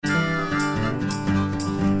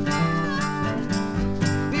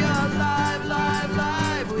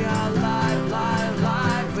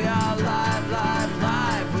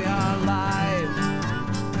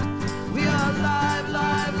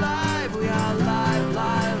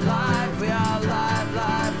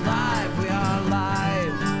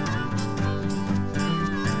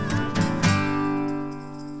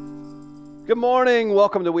Good morning.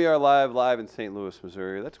 Welcome to We Are Live in St. Louis,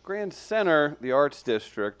 Missouri. That's Grand Center, the Arts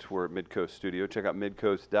District. We're at Midcoast Studio. Check out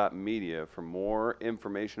midcoast.media for more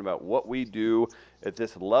information about what we do at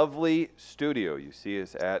this lovely studio. You see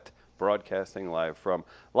us at broadcasting live from.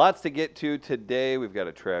 Lots to get to today. We've got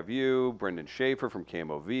a Travu, Brendan Schaefer from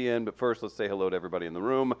KMOV in. But first, let's say hello to everybody in the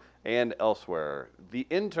room and elsewhere. The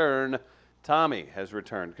intern, Tommy, has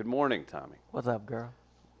returned. Good morning, Tommy. What's up, girl?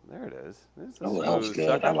 There it is. That's that was good.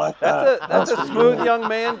 sucker. I like that. That's a smooth young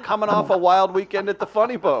man coming off a wild weekend at the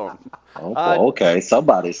Funny Bone. Okay,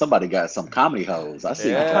 somebody got some comedy hoes. I see.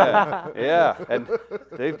 Yeah, and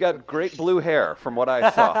they've got great blue hair from what I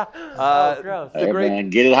saw. Gross. Hey, man,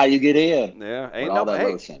 get it how you get in. Yeah, With ain't all no that hey,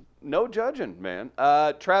 lotion. no judging, man.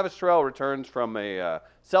 Travis Terrell returns from a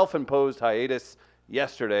self-imposed hiatus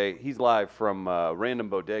yesterday. He's live from Random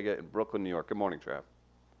Bodega in Brooklyn, New York. Good morning, Trav.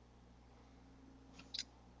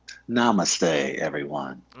 Namaste,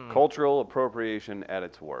 everyone. Cultural appropriation at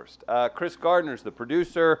its worst. Chris Gardner's the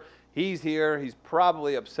producer. He's here. He's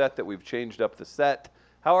probably upset that we've changed up the set.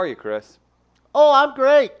 How are you, Chris? Oh, I'm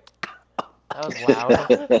great. That was loud.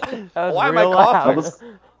 That was Why am I real coughing?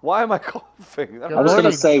 loud. Why am I coughing? I was going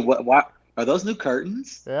to say, what are those new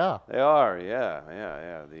curtains? Yeah. They are, yeah.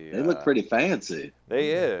 They look pretty fancy.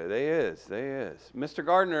 They is. Mr.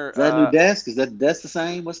 Gardner. Is that a new desk? Is that desk the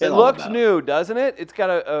same? What's that It all looks about? new, doesn't it? It's got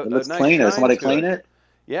a It looks nice cleaner. shine Somebody to clean it?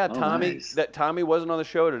 Yeah, Oh, Tommy. nice. Tommy wasn't on the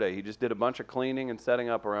show today. He just did a bunch of cleaning and setting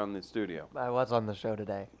up around the studio I was on the show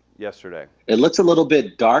today. yesterday. It looks a little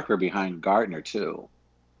bit darker behind Gardner, too.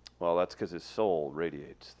 Well, that's because his soul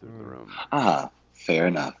radiates through the room. Ah, fair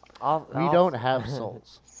enough. We don't have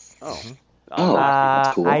souls. Oh. Oh,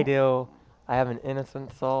 that's cool. I do. I have an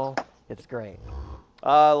innocent soul. It's great.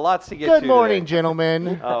 Lots to get to Good morning, today.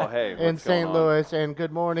 gentlemen Oh, hey. in what's going St. on? Louis, and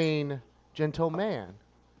good morning, gentleman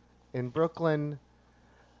in Brooklyn.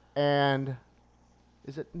 And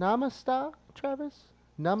is it Namaste, Travis?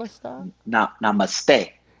 Namaste?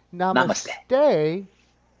 Namaste. Namaste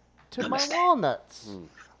to my Namaste. walnuts.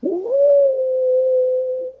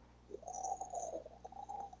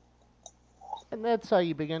 And that's how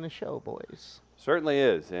you begin a show, boys. Certainly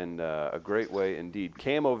is, and a great way indeed.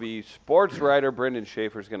 KMOV sports writer Brendan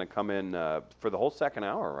Schaefer is going to come in for the whole second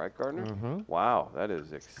hour, right, Gardner? Mm-hmm. Wow, that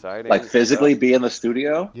is exciting. Like physically stuff. be in the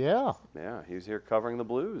studio? Yeah. Yeah, he's here covering the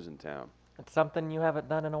Blues in town. It's something you haven't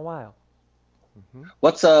done in a while.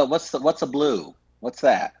 What's a blue? What's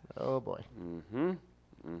that? Oh, boy. Mm-hmm.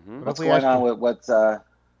 Mm-hmm. What's we going ask on you? with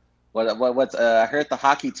what's I heard the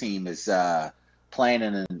hockey team is playing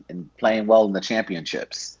and playing well in the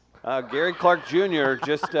championships. Gary Clark Jr.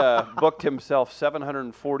 just booked himself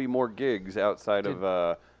 740 more gigs outside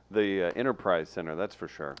of the Enterprise Center. That's for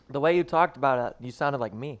sure. The way you talked about it, you sounded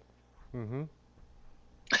like me. Mm-hmm.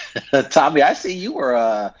 Tommy, I see you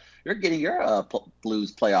were you're getting your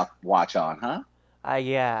Blues playoff watch on, huh?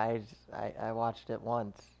 I watched it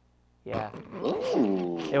once. Yeah.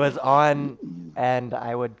 Ooh. It was on, and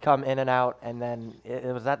I would come in and out, and then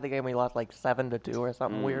it was at the game we lost like 7-2 or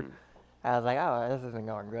something weird. I was like, oh, this isn't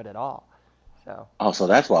going good at all. Oh, so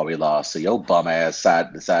that's why we lost. So your bum ass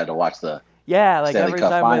decided to watch the Yeah, like Stanley every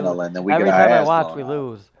Cup time final, and then we every get our time I ass watch, we blown out.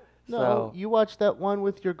 lose. No, So you watched that one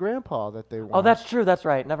with your grandpa that they won. oh, that's true. That's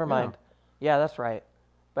right. Never mind. Yeah, that's right.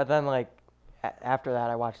 But then like after that,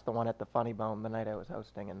 I watched the one at the Funny Bone the night I was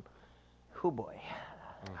hosting, and oh boy,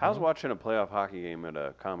 How's watching a playoff hockey game at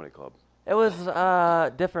a comedy club? it was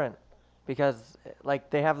different because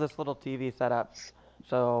like they have this little TV set up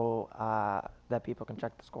so that people can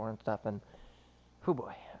check the score and stuff, and oh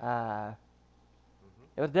boy,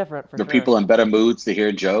 it was different for Were sure. people in better moods to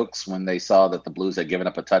hear jokes when they saw that the Blues had given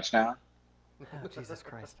up a touchdown? Oh, Jesus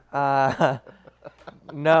Christ.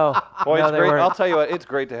 No. Boy, no, it's they great. weren't. I'll tell you what, it's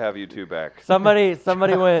great to have you two back. Somebody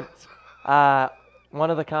went, one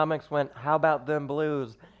of the comics went, how about them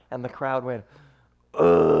Blues? And the crowd went,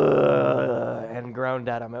 ugh, and groaned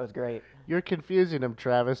at him. It was great. You're confusing him,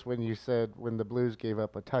 Travis, when you said when the Blues gave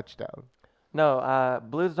up a touchdown. No,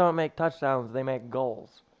 Blues don't make touchdowns, they make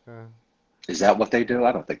goals. Is that what they do?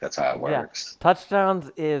 I don't think that's how it Yeah. works.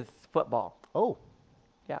 Touchdowns is football. Oh,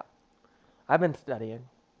 Yeah. I've been studying.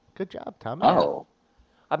 good job, Tommy. Oh,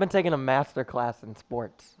 I've been taking a master class in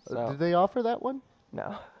sports. So, Did they offer that one?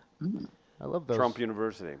 no. I love those. Trump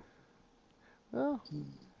University. Well,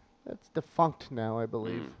 that's defunct now, I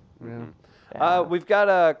believe. Mm-hmm. Yeah. We've got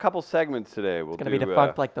a couple segments today. We'll It's going to be do,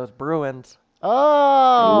 defunct like those Bruins.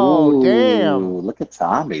 Oh, Ooh, damn. Look at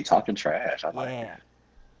Tommy talking trash. I like it. Yeah.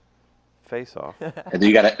 Face Off. And then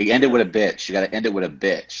you end it with a bitch. You gotta end it with a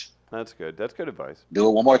bitch. That's good. That's good advice. Do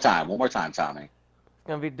it one more time. One more time, Tommy. It's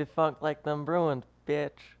going to be defunct like them Bruins,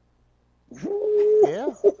 bitch.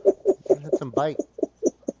 Yeah. Had some bite.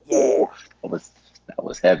 Yeah. That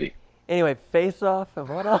was heavy. Anyway, face off and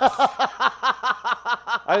what else?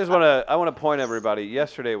 I want to point everybody.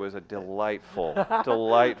 Yesterday was a delightful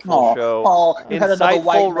Oh, show. you had another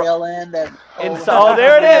white Insightful. male in that. Oh,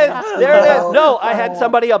 there it is. There it is. No, I had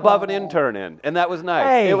somebody above an intern in, and that was nice.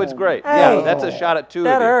 Hey. It was great. Hey. Yeah, that's a shot at two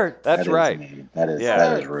That of you. hurts. That's That is right. mean. That is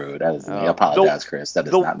Yeah. rude. That is mean. I Oh. apologize, Chris. That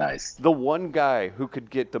is the- not nice. The one guy who could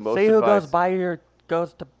get the most See who advice.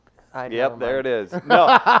 goes to. Yep, there it is. No,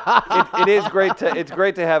 it is great it's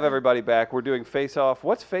great to have everybody back. We're doing Face Off.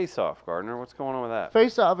 What's Face Off, Gardner? What's going on with that?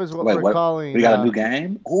 Face Off is what Wait, we're what? calling. We got a new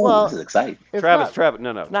game? Ooh, well, this is exciting. it's Travis, not-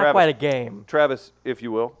 no. Not Travis, quite a game. Travis, if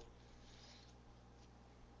you will.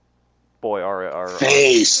 Boy, our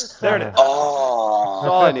Face. there it is. Oh. That's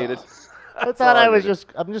all I needed. I thought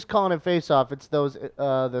I'm just calling it Face Off. It's those the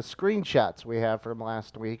screenshots we have from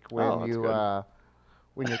last week when Oh, that's good.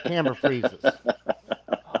 when your camera freezes.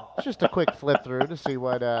 It's just a quick flip through to see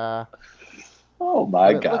what Oh my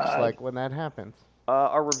it God. looks like when that happens.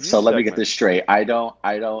 Our review So let me get segment. this straight. I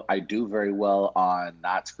do very well on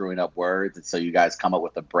not screwing up words, and so you guys come up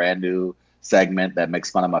with a brand new segment that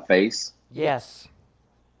makes fun of my face. Yes.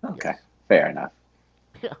 Okay, fair enough.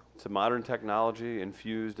 Yeah, It's a modern technology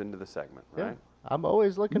infused into the segment, yeah. right? I'm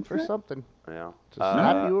always looking for something Yeah. to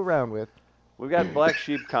slap you around with. We've got Black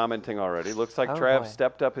Sheep commenting already. Looks like Oh, Trav boy.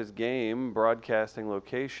 stepped up his game, broadcasting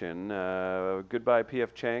location. Goodbye,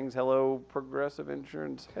 PF Chang's. Hello, Progressive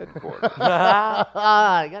Insurance Headquarters.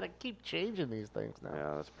 I gotta keep changing these things now.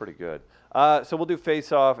 Yeah, that's pretty good. So we'll do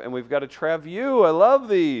Face Off, and we've got a Trav View. I love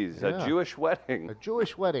these. Yeah. A Jewish wedding. A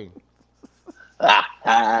Jewish wedding.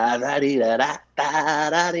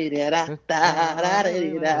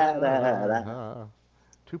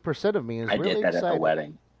 2% of me is I really did that excited. at the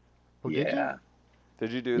wedding. Oh, did you? Yeah,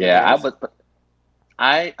 Did you do the yeah. dance?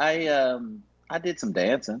 I did some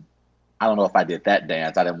dancing. I don't know if I did that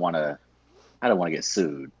dance. I didn't want to get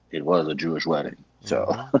sued. It was a Jewish wedding, so.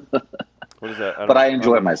 What is that? But I don't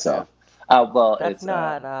enjoyed myself. Well, That's it's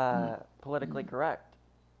not politically correct.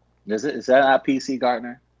 Is that not PC,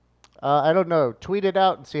 Gardner? I don't know. Tweet it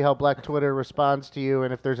out and see how Black Twitter responds to you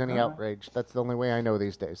and if there's any Alright. outrage. That's the only way I know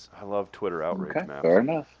these days. I love Twitter outrage Okay, maps. fair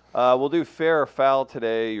enough. We'll do Fair or Foul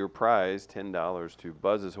today. Your prize, $10 to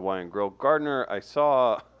Buzz's Hawaiian Grill. Gardner, I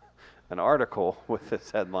saw an article with this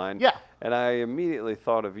headline. Yeah. And I immediately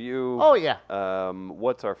thought of you. Oh, yeah.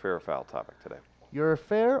 What's our Fair or Foul topic today? Your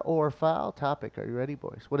fair or foul topic. Are you ready,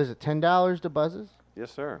 boys? What is it, $10 to Buzzes?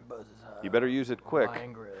 Yes, sir. You better use it quick.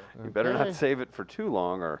 You better not Okay. save it for too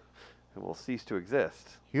long or it will cease to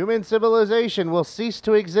exist. Human civilization will cease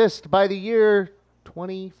to exist by the year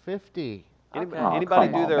 2050. Anybody, Okay. anybody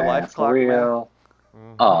come do on, their man, life for clock real?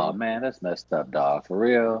 math? Oh man, that's messed up, dog. For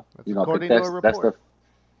real. That's You don't think according to a report.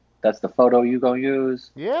 that's the photo you gonna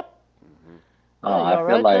use? Yep. Oh, you I all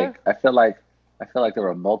feel right like there? I feel like there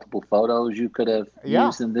were multiple photos you could have Yeah.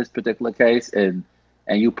 used in this particular case, and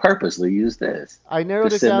you purposely used this I narrowed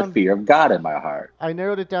to it send down. the fear of God in my heart. I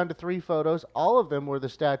narrowed it down to 3 photos. All of them were the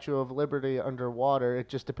Statue of Liberty underwater. It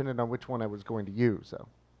just depended on which one I was going to use. So,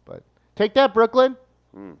 but take that, Brooklyn.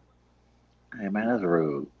 Hey man, that's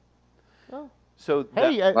rude. So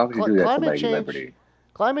Hey, Why would you do that to climate Lady change. Liberty?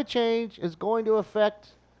 Climate change is going to affect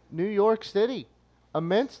New York City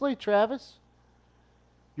immensely, Travis.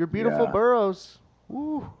 Your beautiful Yeah. boroughs.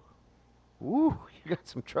 Woo, woo, you got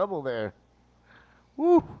some trouble there.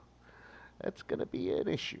 Woo, that's gonna be an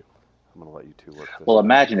issue. I'm going to let you two work this Well, out.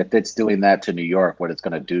 imagine if it's doing that to New York, what it's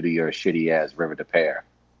gonna do to your shitty ass River de Pere.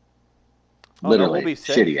 Oh, no, we'll Literally, be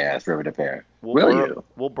safe. shitty ass River de Pere. We'll Will burrow, you?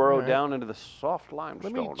 We'll burrow Alright. down into the soft Let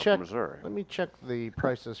limestone me of check. Missouri. Let me check the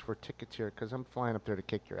prices for tickets here, because I'm flying up there to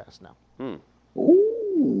kick your ass now.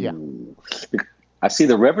 Ooh. Yeah. I see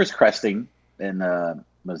the rivers cresting in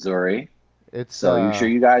Missouri. It's So you sure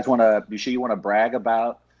you guys want to brag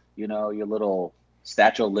about, your little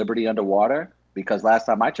Statue of Liberty underwater? Because last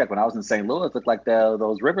time I checked, when I was in St. Louis, it looked like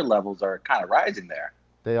those river levels are kind of rising there.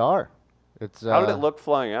 They are. It's How did it look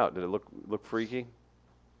flying out? Did it look freaky?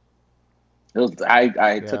 I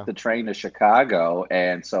Yeah. took the train to Chicago,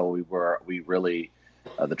 and so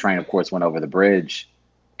the train, of course, went over the bridge,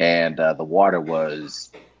 and the water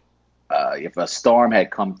was, if a storm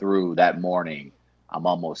had come through that morning, I'm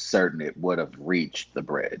almost certain it would have reached the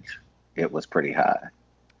bridge. It was pretty high.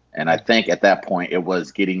 And I think at that point it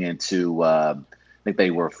was getting into, I think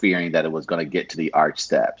they were fearing that it was going to get to the arch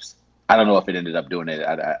steps. I don't know if it ended up doing it.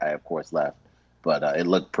 I of course left, but it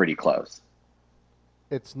looked pretty close.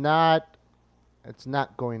 It's not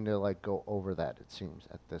going to go over that, it seems,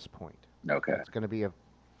 at this point. Okay. It's going to be a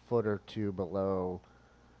foot or two below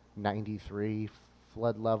 93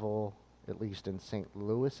 flood level. at least in St.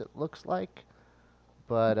 Louis, it looks like.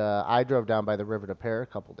 But I drove down by the River de Pere a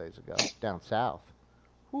couple days ago, down south.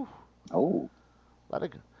 Whew, Oh, a lot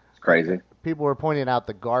of it's crazy. people were pointing out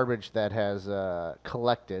the garbage that has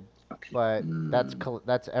collected, Okay. but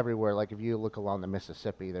that's everywhere. Like if you look along the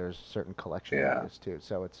Mississippi, there's certain collection Yeah. areas too.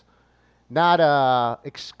 So it's not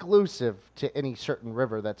exclusive to any certain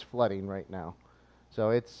river that's flooding right now.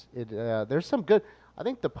 So there's some good. I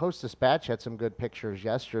think the Post-Dispatch had some good pictures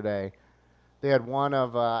yesterday. They had one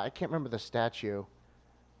of I can't remember the statue.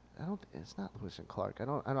 It's not Lewis and Clark. I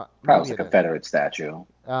don't. Probably maybe was a it is. Confederate statue.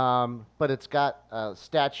 But it's got a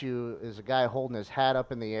statue is a guy holding his hat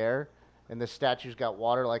up in the air, and the statue's got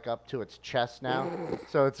water like up to its chest now.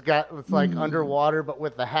 So it's like underwater, but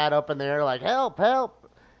with the hat up in the air, like help, help.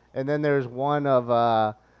 And then there's one of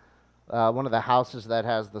the houses that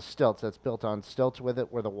has the stilts that's built on stilts with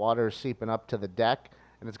it, where the water is seeping up to the deck,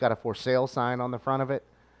 and it's got a for sale sign on the front of it.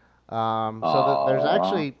 There's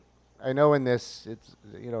actually. I know in this, it's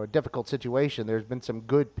a difficult situation. There's been some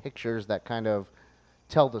good pictures that kind of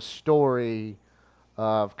tell the story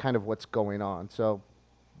of kind of what's going on. So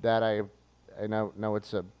that I know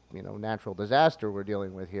it's a natural disaster we're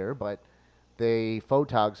dealing with here, but the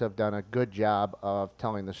photogs have done a good job of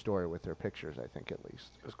telling the story with their pictures. I think at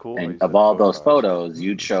least. It was cool. when And you of said all those photogs. photos,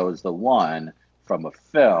 you chose the one from a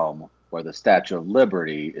film where the Statue of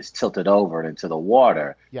Liberty is tilted over into the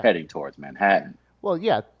water, Yeah. heading towards Manhattan. Well,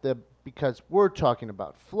 yeah, because we're talking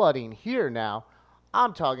about flooding here now.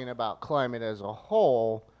 I'm talking about climate as a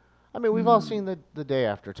whole. I mean, we've all seen the Day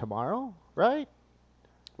After Tomorrow, right?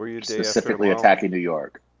 Were you a day Specifically after tomorrow? attacking New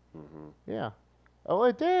York. Yeah. Oh,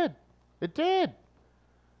 it did. It did.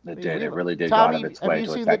 It did. It really did Tommy, go out of its have way you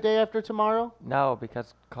to seen attack. The Day After Tomorrow? No,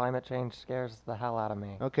 because climate change scares the hell out of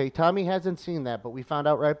me. Okay, Tommy hasn't seen that, but we found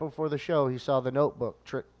out right before the show he saw The Notebook.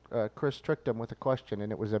 Chris tricked him with a question,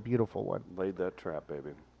 and it was a beautiful one. Laid that trap, baby.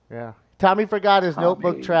 Yeah. Tommy forgot his Tommy.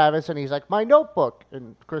 notebook, Travis, and he's like, my notebook.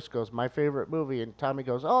 And Chris goes, my favorite movie. And Tommy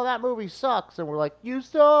goes, oh, that movie sucks. And we're like, you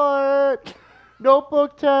saw it.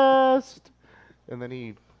 Notebook test. And then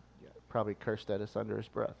he probably cursed at us under his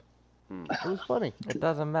breath. It was funny. It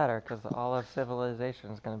doesn't matter because all of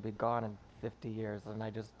civilization is going to be gone in 50 years, and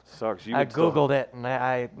I Sucks. You I would still- googled it, and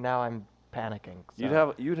now I'm panicking. You'd so. have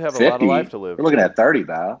a 50. lot of life to live. We're looking at 30,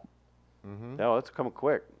 Val. Mm-hmm. No, that's coming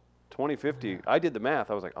quick. 2050. I did the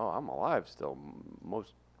math. I was like, oh, I'm alive still.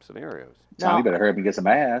 Most scenarios. Tommy Now- better hurry up and get some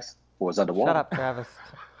ass before it's underwater. Shut up, Travis.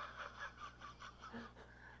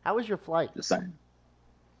 How was your flight? Just saying.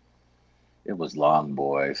 It was long,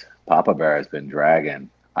 boys. Papa Bear has been dragging.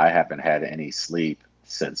 I haven't had any sleep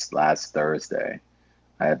since last Thursday.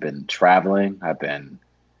 I have been traveling. I've been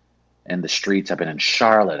in the streets. I've been in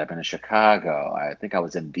Charlotte. I've been in Chicago. I think I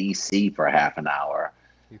was in D.C. for half an hour.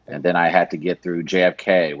 And then I had to get through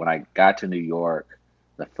JFK. When I got to New York,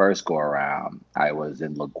 the first go around, I was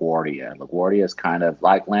in LaGuardia. LaGuardia is kind of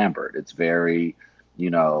like Lambert. It's very,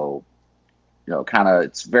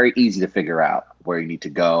 it's very easy to figure out where you need to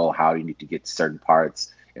go, how you need to get to certain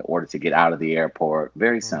parts in order to get out of the airport.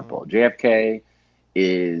 Very simple. JFK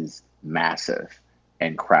is massive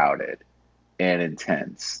and crowded and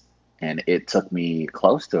intense. And it took me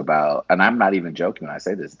close to about, and I'm not even joking when I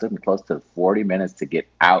say this, it took me close to 40 minutes to get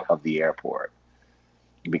out of the airport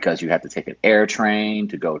because you have to take an air train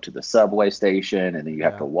to go to the subway station, and then you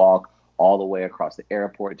have to walk all the way across the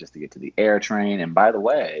airport just to get to the air train. And by the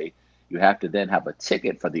way, you have to then have a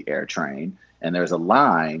ticket for the air train, and there's a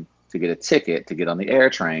line to get a ticket to get on the air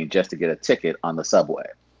train just to get a ticket on the subway.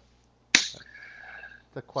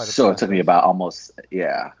 So it took me about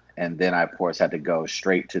and then I, of course, had to go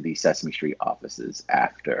straight to the Sesame Street offices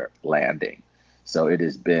after landing. So it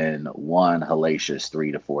has been one hellacious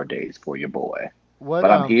 3 to 4 days for your boy.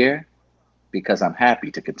 But I'm here because I'm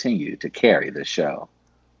happy to continue to carry this show.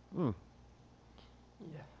 Yeah.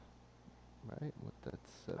 Right.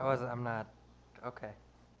 I'm not. Okay.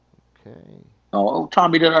 Okay. Oh,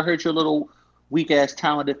 Tommy, did I hurt your little weak-ass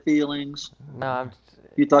talented feelings? No, I'm.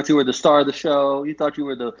 You thought you were the star of the show. You thought you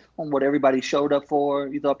were the what everybody showed up for.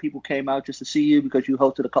 You thought people came out just to see you because you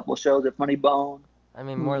hosted a couple of shows at Funny Bone. I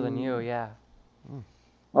mean, more than you, yeah.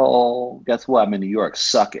 Oh, guess what? I'm in New York.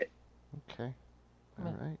 Suck it. Okay.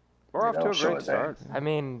 All right. We're off to Don't a show great it there. start. I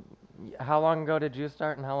mean, how long ago did you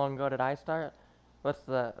start, and how long ago did I start? Let's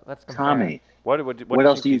compare. Tommy, What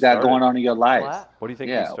else do you got going on in your life? What? What do you think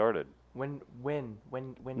Yeah. you started? When? No,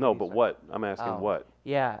 did but you start? what? I'm asking Oh. what.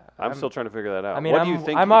 Yeah. I'm still trying to figure that out. I mean, what do you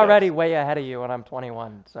think? I'm he does? already way ahead of you, and I'm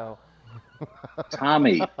 21. So.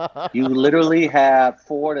 Tommy, you literally have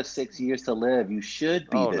 4 to 6 years to live. You should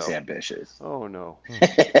be Oh, this no. ambitious. Oh no.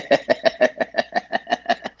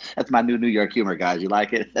 That's my New York humor, guys. You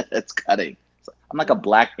like it? It's cutting. I'm like a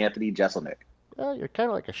black Anthony Jeselnik. Well, you're kind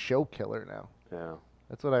of like a show killer now. Yeah.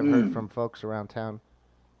 That's what I've heard from folks around town.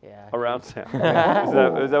 Yeah. Around town.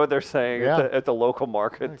 Is that what they're saying Yeah. at the local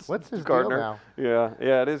markets? What's his Gardner? deal now? Yeah,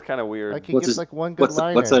 yeah, it is kind of weird. Like he gives like one good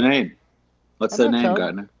line. What's their name? What's I'm their not name, telling-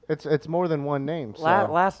 Gardner? It's more than one name. So.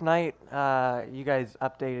 Last night, you guys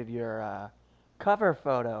updated your cover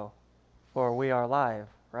photo for We Are Live,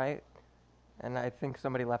 right? And I think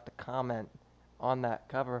somebody left a comment on that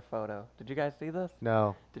cover photo. Did you guys see this?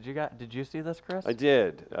 No. Did you see this, Chris? I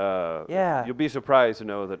did. Yeah. You'll be surprised to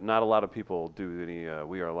know that not a lot of people do any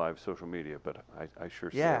We Are Live social media, but I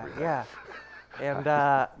sure see everything. Yeah.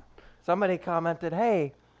 And somebody commented,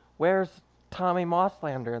 "Hey, where's Tommy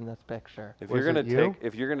Mosslander in this picture?" If Was you're gonna it you?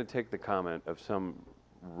 if you're gonna take the comment of some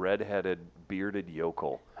redheaded bearded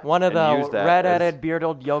yokel, One of and use the that redheaded,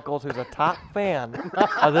 bearded yokels who's a top fan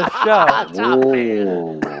of this show.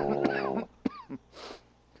 Ooh.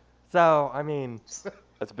 So, I mean,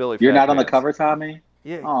 that's Billy. You're Fat not on the Pants. cover, Tommy?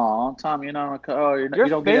 you, Oh, Tommy, you're not on the cover. Oh, Your you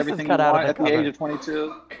don't face get is everything you cut out of want the at the cover. age of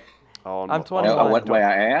 22? Oh, I'm no. 21. Oh, what way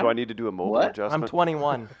I am? Do I need to do a mobile What? adjustment? I'm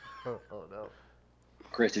 21. Oh no.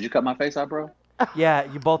 Chris, did you cut my face out, bro? Yeah,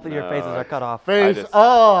 both of your No, faces are cut off. Face just-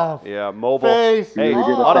 off. Yeah, mobile. Face Hey, You did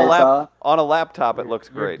the on a face off? on a laptop, it looks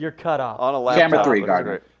You're, great. you're cut off. On a laptop, Camera 3, it looks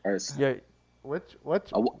Gardner. great. Or is- You're, Which?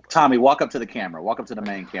 Tommy, walk up to the camera. Walk up to the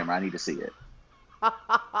main camera. I need to see it.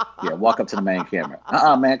 Yeah, walk up to the main camera.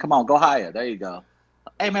 Man, come on, go higher. There you go.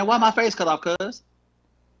 Hey, man, why my face cut off, cuz?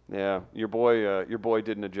 Yeah, your boy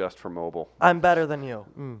didn't adjust for mobile. I'm better than you.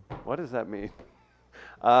 What does that mean?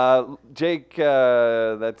 Jake,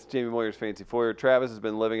 that's Jamie Moyer's Fancy Foyer. Travis has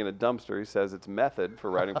been living in a dumpster. He says it's method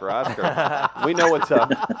for writing for Oscar. We know what's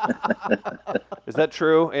up. Is that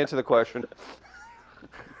true? Answer the question.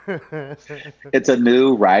 It's a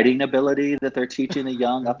new writing ability that they're teaching the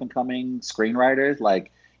young up-and-coming screenwriters.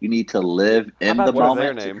 Like, you need to live in about the just- What are their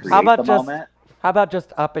moment to names? create How about the just moment. how about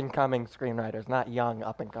just up and coming screenwriters, not young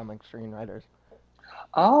up and coming screenwriters?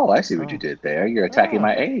 Oh, I see what you did there. You're attacking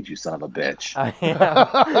my age, you son of a bitch.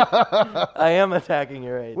 I am attacking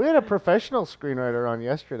your age. We had a professional screenwriter on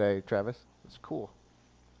yesterday, Travis. It's cool.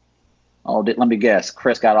 Oh, let me guess.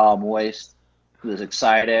 Chris got all moist. He was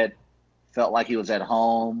excited. Felt like he was at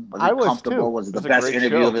home. Was he I was, comfortable? too. Was it It was the a best great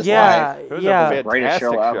interview show. of his Yeah, life? It was yeah. a Greatest fantastic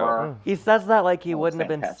show show. ever. He says that like he Oh, wouldn't have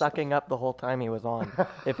been fantastic. sucking up the whole time he was on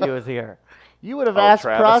if he was here. You would have Oh, asked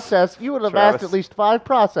Travis. You would have Travis. asked at least 5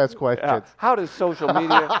 process Yeah. questions. How does social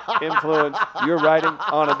media influence your writing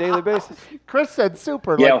on a daily basis? Chris said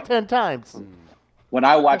super Yeah. like 10 times. When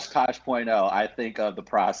I watch Tosh.0, I think of the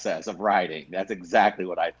process of writing. That's exactly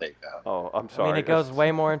what I think of. Oh, I'm I sorry. mean, it goes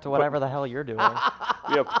way more into whatever the hell you're doing.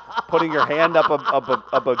 Yeah, putting your hand up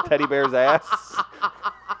a teddy bear's ass.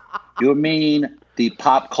 You mean the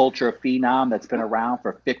pop culture phenom that's been around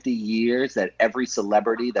for 50 years that every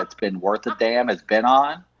celebrity that's been worth a damn has been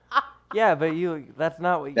on? Yeah, but that's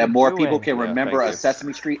not what That you're more doing. people can Yeah, remember thank a you.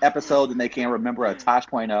 Sesame Street episode than they can remember a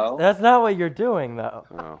Tosh.0? That's not what you're doing, though.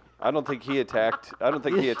 Oh, I don't think he attacked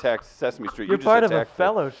Sesame Street. You're you just part of a attacked the-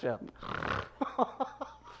 fellowship.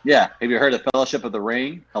 Yeah. Have you heard of Fellowship of the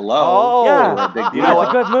Ring? Hello. Oh, Yeah. Big you deal. know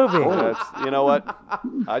It's a what? good movie. That's, you know what?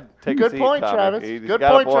 I'd take Good a seat, point, Tommy. Travis. He's Good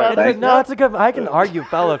got a point, point. Travis. No, it's a good. I can argue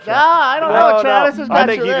fellowship. Nah, I don't know. Travis has I got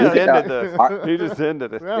think you he just there. ended this. He just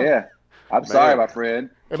ended it. Yeah. Yeah. I'm sorry, Man. my friend.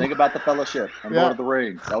 Think about the Fellowship and Yeah. Lord of the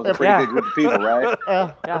Rings. That was a pretty Yeah. good group of people, right?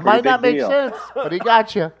 Yeah. It might not big make deal. sense, but he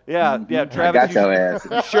got you. Yeah, yeah, I Travis. got your ass.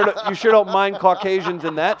 You sure don't mind Caucasians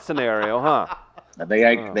in that scenario, huh? They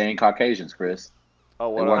ain't Caucasians, Chris. Oh,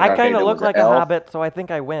 They what? weren't I Are, Okay, kind of there look was an like a elf. hobbit, so I think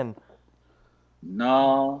I win.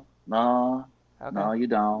 No, Okay. no, you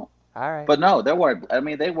don't. All right. But no, they weren't. I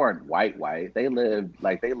mean, they weren't white. They lived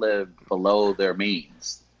below their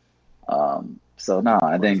means. So no,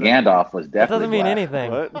 and then does that Gandalf was that definitely doesn't mean black.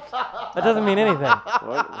 anything. what? That doesn't mean anything.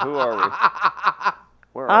 What? Who are we?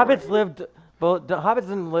 Where are Hobbits we? lived. The hobbits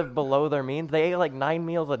didn't live below their means. They ate like 9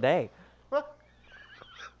 meals a day. How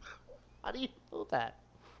do you know that?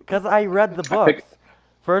 Because I read the I pick- books.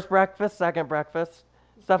 First breakfast, second breakfast,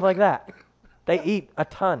 stuff like that. They eat a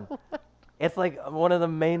ton. It's like one of the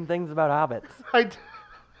main things about hobbits. I d-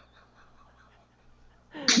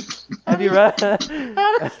 Have you read? How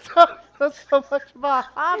does that's so much about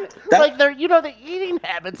hobbits? That- Like they're the eating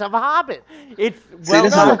habits of hobbits. It's See, well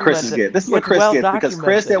this is what Chris is documented. getting. This is what It's Chris well gets because Chris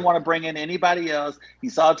documented. didn't want to bring in anybody else. He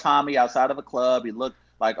saw Tommy outside of a club. He looked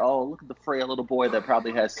like, oh, look at the frail little boy that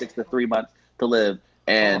probably has 6 to 3 months to live,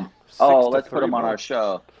 and 6 to let's put 3 him on our months.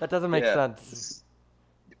 show. That doesn't make Yeah. sense.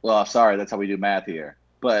 Well, sorry, that's how we do math here.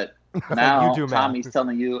 But Now do math. Tommy's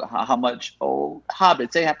telling you how much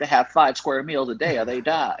hobbits they have to have 5 square meals a day or they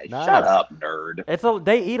die. Nice. Shut up, nerd.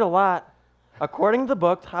 They eat a lot. According to the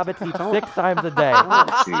books, hobbits eat 6 times a day.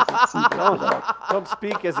 Don't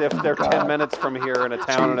speak as if they're 10 minutes from here in a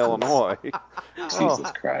town in Jesus. Illinois.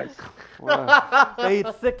 Jesus Christ. They eat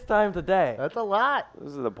 6 times a day. That's a lot.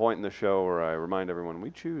 This is the point in the show where I remind everyone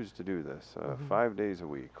we choose to do this 5 days a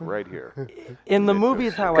week, right here. In the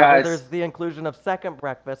movies, however, Guys. there's the inclusion of second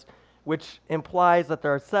breakfast, which implies that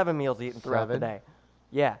there are 7 meals eaten throughout the 7? day.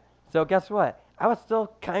 Yeah. So guess what? I was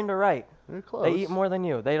still kind of right. You're close. They eat more than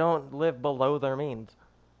you. They don't live below their means.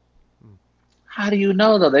 How do you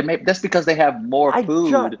know though? That's because they have more I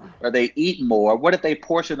food ju- or they eat more. What if they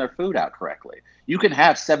portion their food out correctly? You can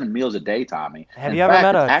have 7 meals a day, Tommy. Have In you ever fact,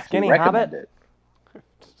 met it's a actually skinny hobbit? recommended.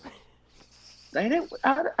 I didn't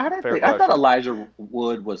Fair think. I thought question. Elijah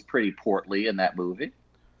Wood was pretty portly in that movie.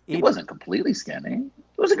 He Eat- wasn't completely skinny.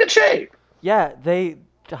 He was in good shape. Yeah,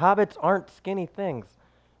 hobbits aren't skinny things.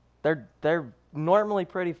 They're normally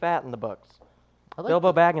pretty fat in the books. I like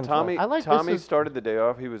Bilbo Baggins. Tommy, was. I like Tommy this is- started the day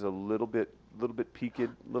off. He was a little bit peaked, a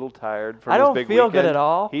little tired from I his don't big feel good weekend. at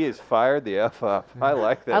all. He is fired the F up. I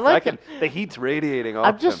like this. I like it. The heat's radiating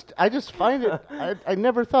off him. I just find it. I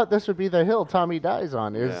never thought this would be the hill Tommy dies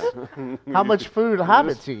on. Is Yeah. how much food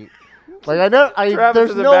hobbits eat. Like I know, Travis there's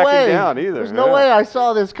isn't no backing way. down either, There's no yeah. way I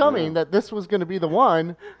saw this coming that this was going to be the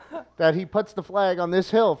one that he puts the flag on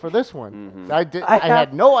this hill for this one. Mm-hmm. I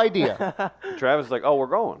had no idea. Travis is like, oh, we're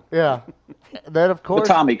going. Yeah. Then of But course.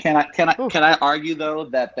 Tommy, can I argue though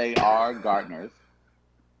that they are gardeners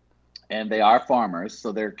and they are farmers,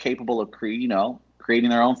 so they're capable of creating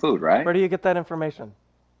their own food, right? Where do you get that information?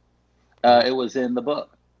 It was in the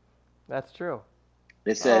book. That's true.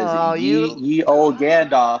 It says, Oh, ye old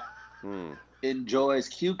Gandalf Hmm. enjoys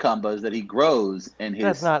cucumbers that he grows in his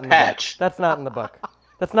That's not in patch. the book. That's not in the book.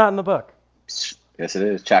 That's not in the book. Yes, it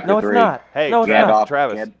is. Chapter No, it's 3. not. Hey, no, it's Gandalf, not.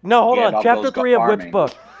 Travis. No, hold on. Gandalf Chapter goes 3 of which farming.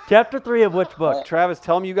 book? Chapter 3 of which book? Travis,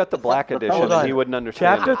 tell him you got the black edition Hold and on. he wouldn't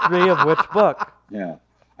understand. Chapter 3 of which book? Yeah.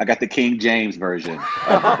 I got the King James version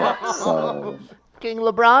of the book. So, King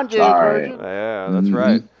LeBron James Sorry. version. Yeah, that's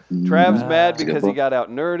right. Trav's mad It's a good because he book. got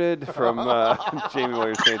out nerded from Jamie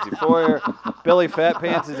Williams Fancy Foyer. Billy Fat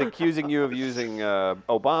Pants is accusing you of using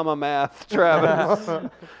Obama math, Travis.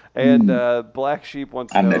 And Black Sheep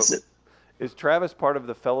wants to I know, miss it. is Travis part of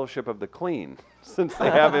the Fellowship of the Clean? Since they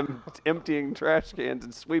have him emptying trash cans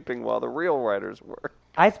and sweeping while the real writers work.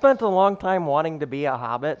 I spent a long time wanting to be a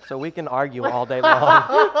hobbit, so we can argue all day long.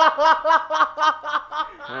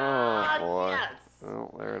 Oh, boy. Yes.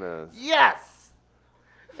 Well, there it is. Yes.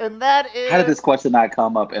 And that is. How did this question not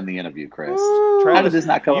come up in the interview, Chris? How did this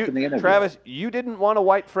not come up in the interview? Travis, you didn't want a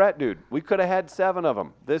white frat dude. We could have had 7 of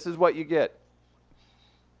them. This is what you get.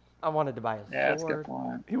 I wanted to buy a Yeah, that's a sword. good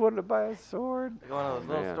point. He wanted to buy a sword. One of those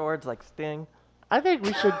little Man. swords like Sting. I think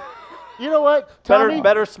we should. You know what, Tommy?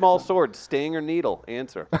 Better small sword, sting or needle?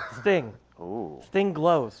 Answer. Sting. Ooh, Sting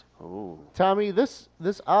glows. ooh. Tommy, this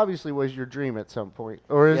obviously was your dream at some point,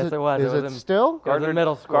 or is Yes, it was. Is It it was in- still? It was in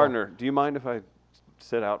middle school. Gardner, do you mind if I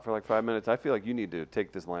sit out for like 5 minutes? I feel like you need to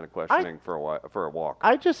take this line of questioning for a walk.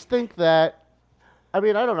 I just think that. I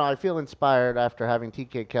mean, I don't know. I feel inspired after having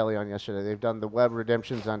TK Kelly on yesterday. They've done the web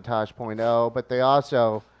redemptions on Tosh.0, but they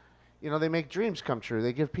also, they make dreams come true.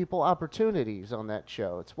 They give people opportunities on that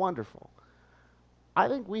show. It's wonderful. I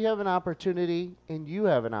think we have an opportunity, and you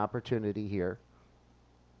have an opportunity here.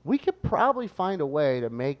 We could probably find a way to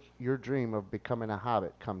make your dream of becoming a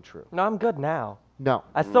hobbit come true. No, I'm good now. No.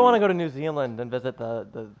 I still want to go to New Zealand and visit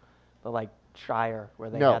the like Shire where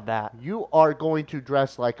they no. had that. You are going to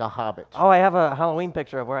dress like a hobbit. Oh, I have a Halloween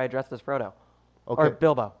picture of where I dressed as Frodo. Or Okay.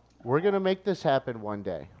 Bilbo. We're going to make this happen one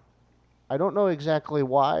day. I don't know exactly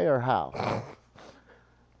why or how,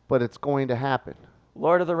 but it's going to happen.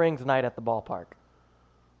 Lord of the Rings night at the ballpark.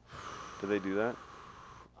 Do they do that?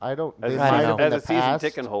 I don't. As They a I might season, know. have in as a the season past.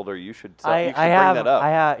 ticket holder, you should, I you should have bring that up. I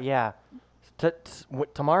have yeah.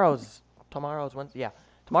 Tomorrow's Wednesday. Yeah.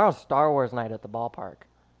 Tomorrow's Star Wars night at the ballpark.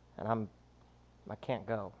 And I can't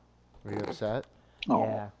go. Are you upset? Oh.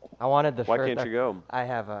 Yeah. I wanted the Why shirt. can't that- you go? I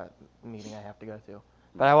have a meeting I have to go to.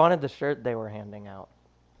 But I wanted the shirt they were handing out.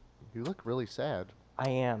 You look really sad. I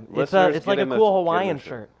am. Listeners, It's like get a him a- cool get him a Hawaiian shirt.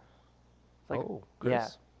 shirt. It's like, Oh, yeah.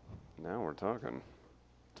 Chris. Now we're talking.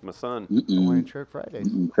 It's my son. Hawaiian shirt Fridays.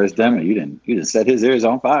 Chris Demmer, you didn't set his ears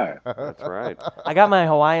on fire. That's right. I got my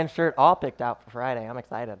Hawaiian shirt all picked out for Friday. I'm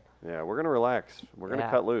excited. Yeah, we're gonna relax. We're gonna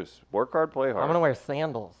Yeah. cut loose. Work hard, play hard. I'm gonna wear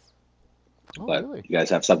sandals. Oh, But really? you guys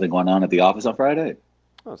have something going on at the office on Friday?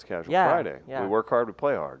 Oh, it's casual Yeah, Friday. yeah. We work hard, we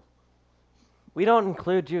play hard. We don't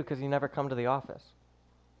include you because you never come to the office.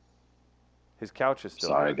 His couch is still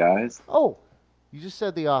Sorry, there. guys. Oh, you just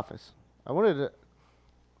said The Office. I wanted to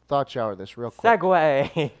thought shower this real quick.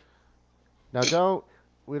 Segue. Now,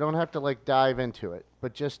 we don't have to like dive into it,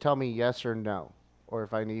 but just tell me yes or no, or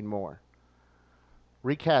if I need more.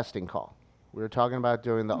 Recasting call. We were talking about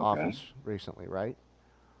doing The Okay. Office recently, right?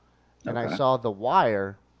 And I Okay. saw The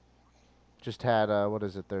Wire just had, what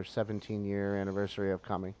is it, their 17-year anniversary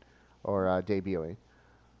upcoming, or debuting.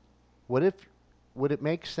 Would it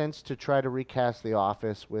make sense to try to recast The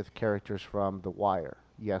Office with characters from The Wire?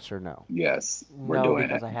 Yes or no? Yes, we're No, doing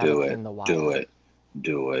because it. I haven't Do seen it. The Wire. Do it.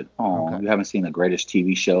 Do it. Oh, Okay. you haven't seen the greatest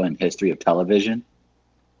TV show in history of television?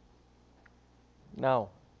 No.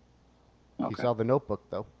 You Okay. saw The Notebook,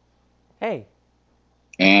 though. Hey.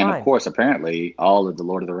 And fine. of course, apparently, all of the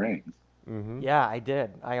Lord of the Rings. Mm-hmm. Yeah, I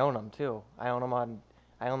did. I own them too. I own the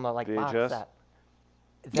like box VHS? set.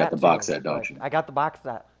 It's You got that the box too, set, don't but you? I got the box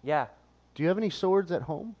set. Yeah. Do you have any swords at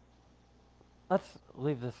home? Let's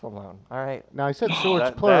leave this alone. All right. Now, I said swords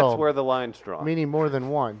That's plural, where the line's drawn. meaning more than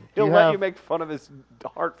one. Do He'll you let have, you make fun of his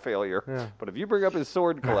heart failure, Yeah. but if you bring up his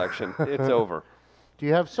sword collection, it's over. Do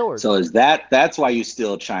you have swords? So that's why you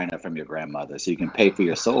steal China from your grandmother, so you can pay for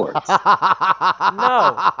your swords.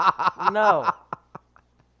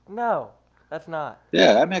 No, that's not.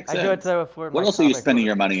 Yeah, that makes I sense. do it to afford What my else are you comic spending books.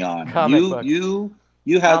 your money on? Comic books.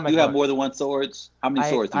 You have Comic more books. than one swords? How many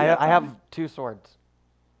swords do you have? I have Tommy? 2 swords.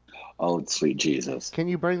 Oh, sweet Jesus. Can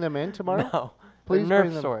you bring them in tomorrow? No, Please they're bring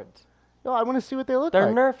Nerf them. swords. No, I want to see what they look They're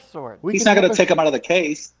like. Nerf swords. We He's can not going have to a take them out of the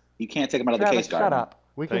case. You can't take them out of the Travis, case, shut Gardner. up.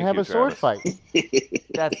 We can Thank have you, a sword Travis. fight.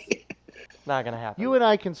 That's not gonna happen. You and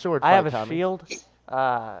I can sword fight, I have a Tommy. shield.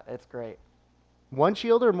 It's great. One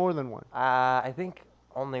shield or more than one? I think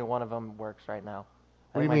only one of them works right now.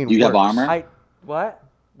 I What do you think mean? Do you have works? armor? What?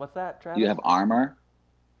 What's that, Travis? Do you have armor?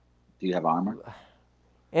 Do you have armor?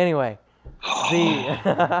 Anyway,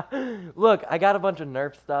 look, I got a bunch of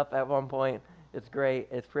Nerf stuff at one point. It's great.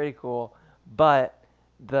 It's pretty cool. But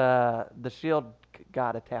the shield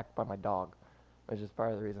got attacked by my dog, which is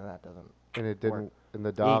part of the reason that doesn't. And it work. didn't. And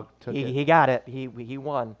the dog took he, it. He got it. He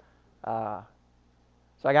won. So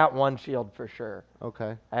I got one shield for sure.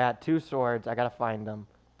 Okay. I got 2 swords. I gotta find them.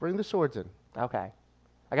 Bring the swords in. Okay.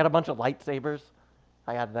 I got a bunch of lightsabers.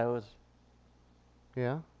 I got those.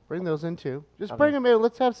 Yeah. Bring those in too. Just Okay. bring them in.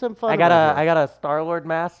 Let's have some fun. I got around a here. Star-Lord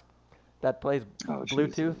mask that plays Oh,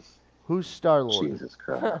 Bluetooth. Jesus. Who's Star Lord? Jesus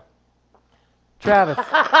Christ. Travis.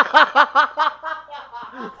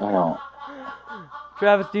 Oh,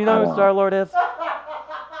 Travis, do you know who Star-Lord is?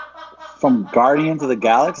 from Guardians of the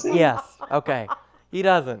Galaxy? Yes. Okay. He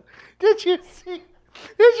doesn't. Did you see?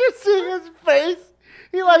 Did you see his face?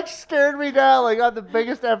 He like stared me down like I'm the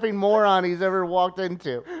biggest effing moron he's ever walked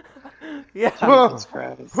into. Yeah. Jesus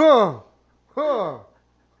Christ. Huh. Huh.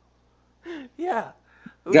 Yeah.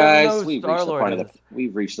 Who doesn't know Guys, who we've reached, the Star-Lord part of is?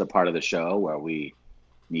 we've reached the part of the show where we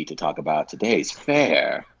need to talk about today's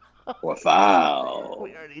fair or foul.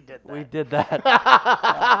 We already did We did that.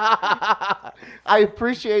 I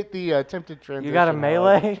appreciate the attempted transition. You got a Howard.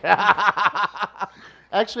 melee?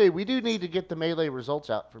 Actually, we do need to get the melee results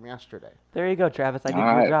out from yesterday. There you go, Travis. I did All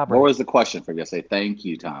your right. job What right. was the question for yesterday? Thank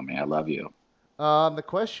you, Tommy. I love you. The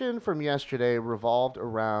question from yesterday revolved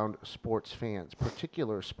around sports fans,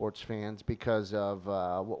 particular sports fans, because of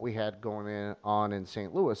what we had going on in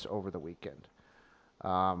St. Louis over the weekend.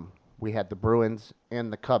 We had the Bruins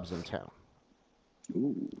and the Cubs in town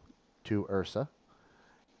Ooh. to Ursa.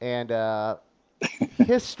 And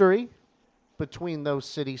history between those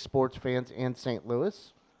city sports fans and St.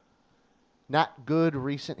 Louis. Not good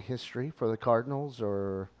recent history for the Cardinals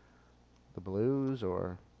or the Blues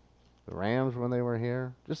or the Rams when they were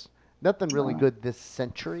here. Just nothing really good this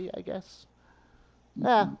century, I guess.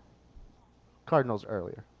 Cardinals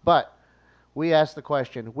earlier. But we asked the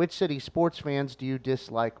question, which city sports fans do you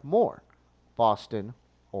dislike more? Boston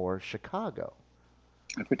or Chicago?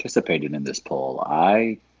 I participated in this poll.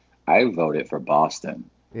 I voted for Boston,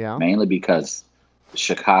 Yeah. mainly because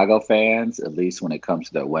Chicago fans, at least when it comes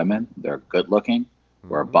to their women, they're good looking,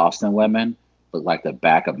 where Boston women look like the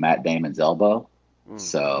back of Matt Damon's elbow.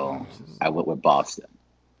 So I went with Boston.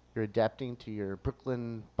 You're adapting to your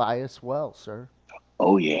Brooklyn bias well, sir.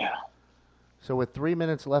 Oh, yeah. So with 3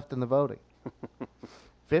 minutes left in the voting,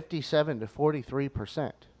 57 to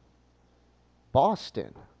 43%.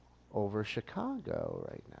 Boston over Chicago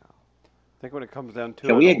right now. I think when it comes down to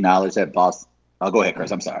Can it, we acknowledge that Boston? Oh, go ahead,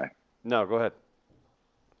 Chris. I'm sorry. No, go ahead.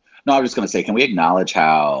 No, I was just going to say, can we acknowledge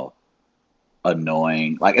how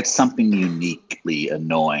annoying, like it's something uniquely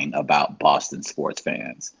annoying about Boston sports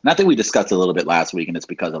fans? And I think we discussed it a little bit last week, and it's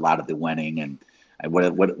because a lot of the winning and And what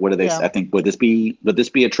do they? Yeah. I think would this be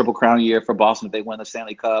a Triple Crown year for Boston if they win the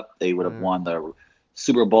Stanley Cup? They would have won the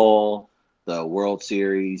Super Bowl, the World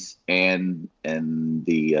Series, and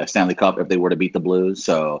the Stanley Cup if they were to beat the Blues.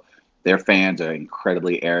 So their fans are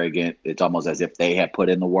incredibly arrogant. It's almost as if they had put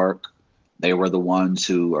in the work. They were the ones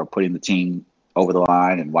who are putting the team over the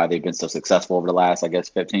line, and why they've been so successful over the last, I guess,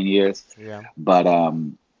 15 years. Yeah. But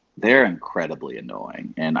they're incredibly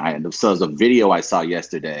annoying. And so there's a video I saw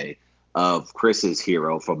yesterday of Chris's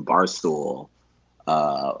hero from Barstool.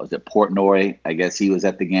 Was it Portnoy? I guess he was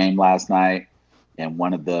at the game last night, and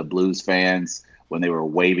one of the Blues fans, when they were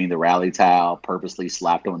waving the rally towel, purposely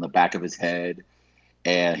slapped him on the back of his head,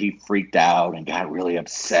 and he freaked out and got really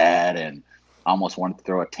upset and almost wanted to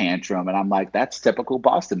throw a tantrum. And I'm like, that's typical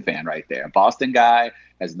Boston fan right there. Boston guy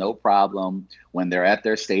has no problem when they're at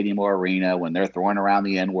their stadium or arena, when they're throwing around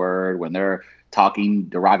the N-word, when they're talking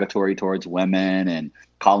derogatory towards women and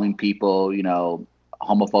calling people, you know,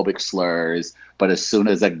 homophobic slurs. But as soon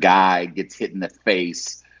as a guy gets hit in the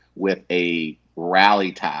face with a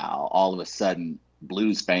rally towel, all of a sudden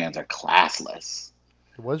Blues fans are classless.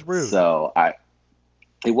 It was rude. So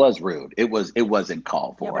it was rude. It wasn't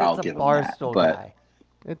called for. Yeah, I'll but it's give a him that. Barstool But guy.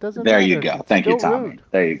 It doesn't there matter. you go. It's Thank you, still Tommy. rude.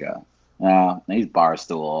 There you go. He's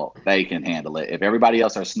Barstool. They can handle it. If everybody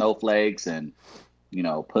else are snowflakes and, you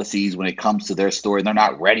know, pussies when it comes to their story, they're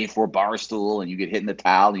not ready for Barstool, and you get hit in the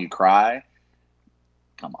towel and you cry.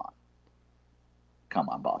 Come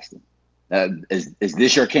on, Boston. Is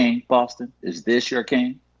this your king, Boston? Is this your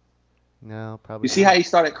king? No, probably You see not. how he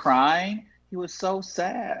started crying? He was so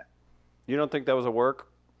sad. You don't think that was a work?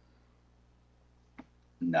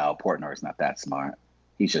 No, Portnoy's not that smart.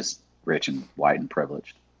 He's just rich and white and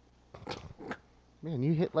privileged. Man,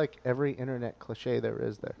 you hit like every internet cliche there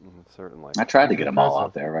is there. Certainly. I tried to get them all Impressive.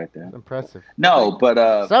 out there right there. Impressive. No, but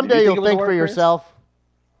did Someday you you'll it was a think for work, Chris? yourself.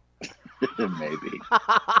 Maybe.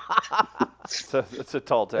 It's a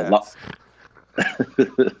tall Lo- task.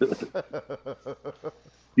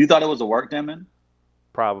 You thought it was a work, Demon?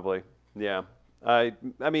 Probably, yeah. I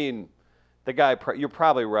mean, the guy. You're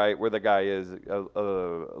probably right. Where the guy is a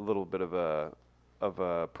little bit of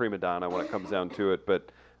a prima donna when it comes down to it.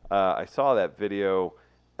 But I saw that video,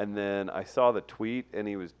 and then I saw the tweet, and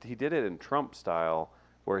he did it in Trump style,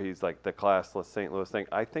 where he's like the classless St. Louis thing.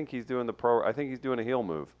 I think he's doing I think he's doing a heel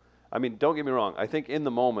move. I mean, don't get me wrong. I think in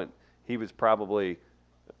the moment he was probably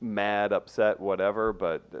mad, upset, whatever.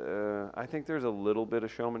 But I think there's a little bit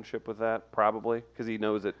of showmanship with that, probably, because he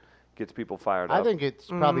knows it gets people fired up. I think it's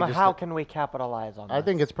probably just. How can we capitalize on I this?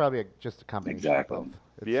 think it's probably just a combination Exactly. of both.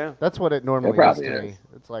 Yeah. That's what it normally is probably to is. me.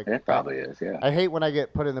 It's like It probably is, yeah. I hate when I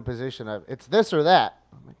get put in the position of it's this or that.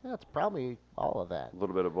 I'm like, yeah, it's probably all of that. a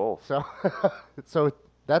little bit of both. So, so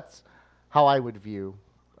that's how I would view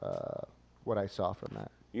what I saw from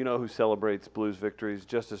that. You know who celebrates Blues victories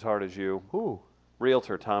just as hard as you? Who?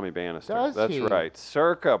 Realtor Tommy Bannister. Does That's he? right.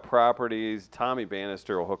 Circa Properties. Tommy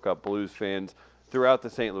Bannister will hook up Blues fans throughout the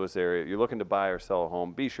St. Louis area. If you're looking to buy or sell a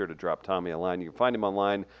home, be sure to drop Tommy a line. You can find him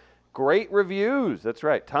online. Great reviews. That's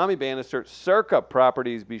right. Tommy Bannister, Circa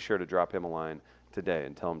Properties. Be sure to drop him a line today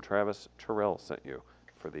and tell him Travis Terrell sent you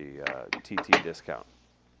for the TT discount.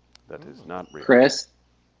 That is not real. Chris,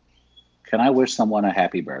 can I wish someone a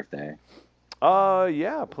happy birthday?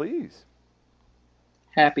 Yeah, please.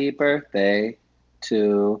 Happy birthday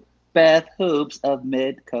to Beth Hoops of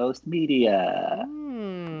Mid Coast Media.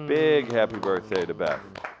 Big happy birthday to Beth.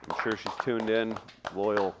 I'm sure she's tuned in,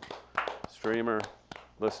 loyal streamer,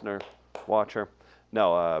 listener, watcher.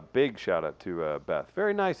 No, big shout out to Beth.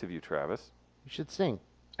 Very nice of you, Travis. You should sing.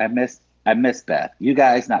 I miss Beth. You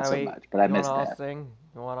guys not Are so we- much, but I you miss wanna all Beth. sing?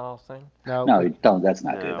 You want to all sing? No. No, don't. Let's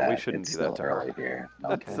not No, do that. we shouldn't it's do that still to her. early here. Don't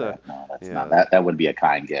That's, do that. No, that's yeah. not. That would be a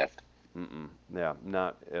kind gift. Mm-mm. Yeah,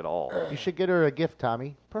 not at all. You should get her a gift,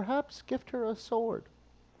 Tommy. Perhaps gift her a sword.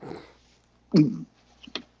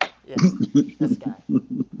 Yes, this guy. This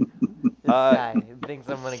guy who thinks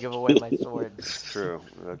I'm going to give away my sword. True.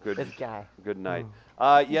 This guy. Good night.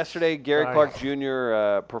 Yesterday, Gary Sorry. Clark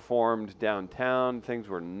Jr. Performed downtown. Things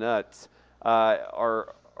were nuts.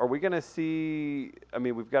 Are we going to see? I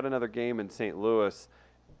mean, we've got another game in St. Louis.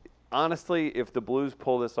 Honestly, if the Blues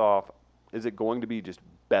pull this off, is it going to be just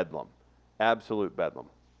bedlam? Absolute bedlam.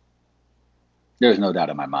 There's no doubt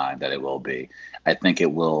in my mind that it will be. I think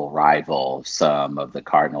it will rival some of the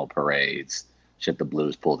Cardinal parades should the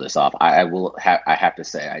Blues pull this off. I have to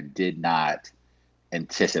say, I did not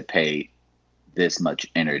anticipate this much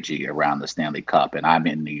energy around the Stanley Cup, and I'm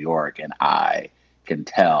in New York, and I can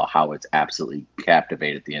tell how it's absolutely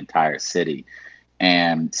captivated the entire city.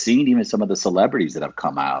 And seeing even some of the celebrities that have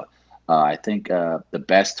come out, I think the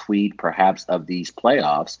best tweet perhaps of these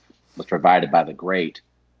playoffs was provided by the great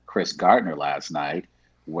Chris Gardner last night,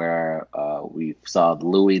 where we saw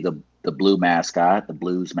Louis, the blue mascot, the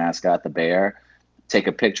Blues mascot, the bear, take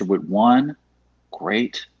a picture with one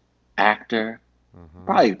great actor,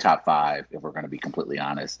 probably top 5 if we're going to be completely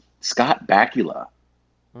honest, Scott Bakula.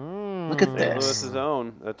 Look at St. this. Louis's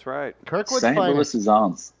own. That's right. Kirkwood's St. finest. Louis's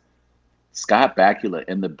own. Scott Bakula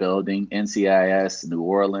in the building, NCIS, New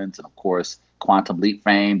Orleans, and of course, Quantum Leap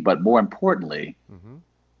fame, but more importantly,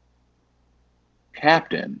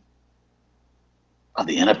 captain of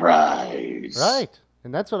the Enterprise. Right.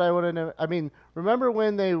 And that's what I want to know. I mean, remember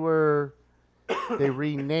when they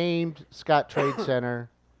renamed Scott Trade Center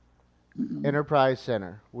Enterprise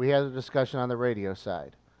Center? We had a discussion on the radio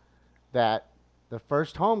side that the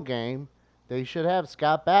first home game, they should have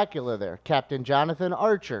Scott Bakula there, Captain Jonathan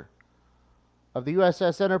Archer of the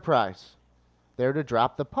USS Enterprise, there to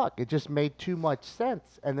drop the puck. It just made too much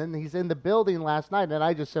sense. And then he's in the building last night, and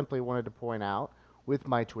I just simply wanted to point out with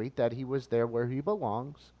my tweet that he was there where he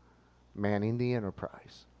belongs, manning the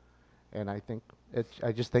Enterprise. And I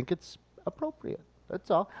just think it's appropriate.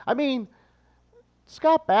 That's all. I mean,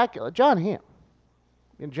 Scott Bakula, John Hamm.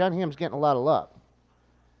 And John Hamm's getting a lot of love.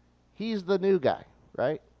 He's the new guy,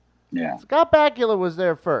 right? Yeah. Scott Bakula was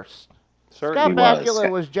there first. Certainly Scott was. Bakula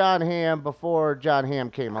was John Hamm before John Hamm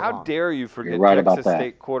came along. How dare you forget You're right about Texas that.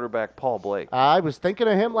 State quarterback Paul Blake? I was thinking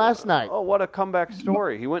of him last night. Oh, what a comeback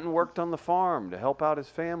story. He went and worked on the farm to help out his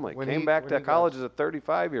family. When Came he- back when to he college goes- as a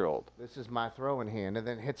 35-year-old. This is my throwing hand, and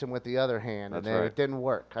then hits him with the other hand, That's and then right. it didn't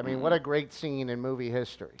work. I mean, what a great scene in movie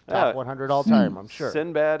history. Yeah. Top 100 all time, I'm sure.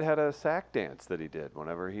 Sinbad had a sack dance that he did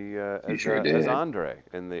whenever he sure as did. Andre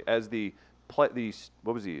and what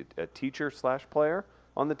was he, a teacher / player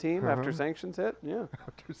on the team after sanctions hit? Yeah.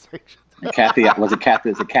 And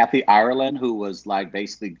Kathy Ireland, who was like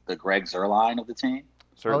basically the Greg Zerline of the team?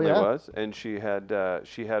 Certainly yeah. was, and she had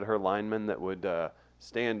her linemen that would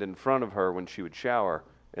stand in front of her when she would shower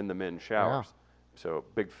in the men's showers. So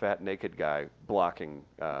big fat naked guy blocking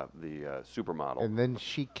the supermodel. And then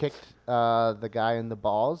she kicked the guy in the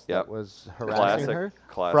balls Yep. that was harassing her.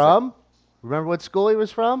 Classic. From? Remember what school he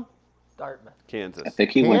was from? Dartmouth. Kansas. I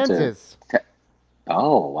think he went Kansas. to.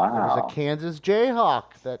 Oh, It wow. was a Kansas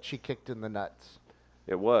Jayhawk that she kicked in the nuts.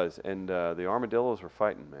 It was, and the Armadillos were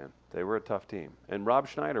fighting, man. They were a tough team, and Rob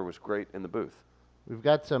Schneider was great in the booth. We've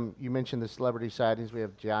got some, you mentioned the celebrity sightings. We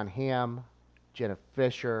have John Hamm, Jenna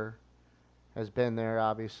Fisher has been there,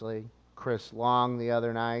 obviously. Chris Long the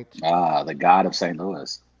other night. The god of St.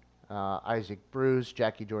 Louis. Isaac Bruce,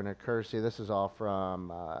 Jackie Joyner-Kersee. This is all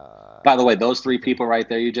from... By the way, those 3 people right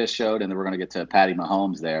there you just showed, and then we're going to get to Patty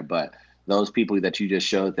Mahomes there, but those people that you just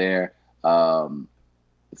showed there,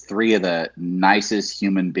 3 of the nicest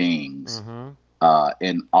human beings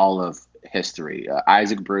in all of history.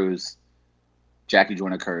 Isaac Bruce, Jackie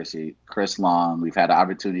Joyner-Kersee, Chris Long. We've had the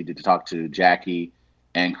opportunity to talk to Jackie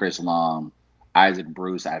and Chris Long. Isaac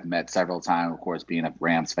Bruce, I've met several times, of course, being a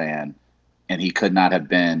Rams fan, and he could not have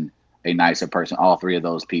been a nicer person. All 3 of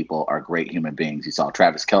those people are great human beings. You saw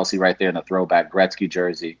Travis Kelce right there in the throwback Gretzky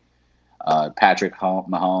jersey, Patrick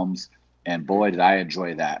Mahomes, and boy, did I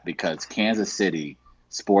enjoy that, because Kansas City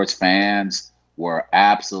sports fans were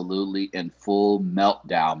absolutely in full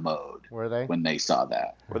meltdown mode Were they? when they saw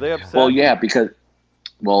that. Were they upset? Well, yeah, because,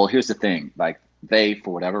 here's the thing. Like, they,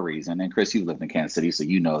 for whatever reason, and Chris, you lived in Kansas City, so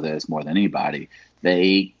you know this more than anybody,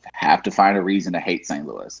 they have to find a reason to hate St.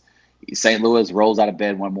 Louis. St. Louis rolls out of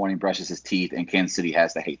bed one morning, brushes his teeth, and Kansas City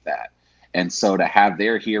has to hate that. And so to have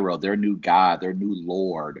their hero, their new god, their new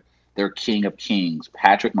lord, their king of kings,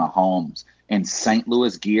 Patrick Mahomes, in St.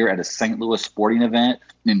 Louis gear at a St. Louis sporting event,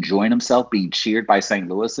 enjoying himself, being cheered by St.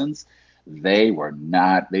 Louisans, they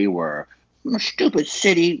were a stupid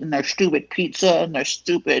city and their stupid pizza and their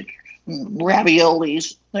stupid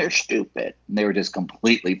raviolis. They're stupid. And they were just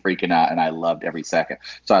completely freaking out, and I loved every second.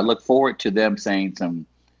 So I look forward to them saying some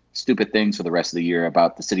stupid things for the rest of the year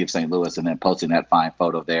about the city of St. Louis, and then posting that fine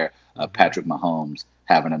photo there of Patrick Mahomes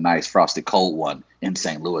having a nice frosted cold one in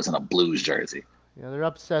St. Louis in a Blues jersey. Yeah, they're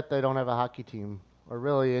upset they don't have a hockey team, or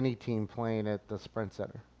really any team playing at the Sprint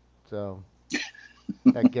Center. So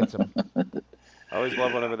that gets them. I always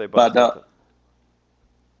love whenever they But, bust out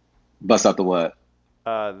Bust out the what?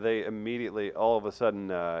 they immediately, all of a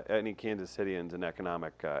sudden, any Kansas Citian's an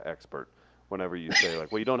economic expert. Whenever you say,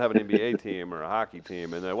 like, well, you don't have an NBA team or a hockey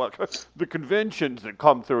team, and then, what, the conventions that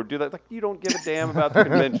come through do that. Like, you don't give a damn about the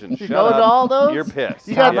conventions. You Shut go up. to all those? You're pissed.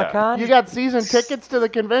 You got, Yeah. Comic-Con? you got season tickets to the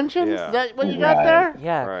conventions? Yeah. Is that what you Right. got there?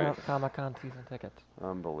 Yeah, Right. Comic-Con season tickets.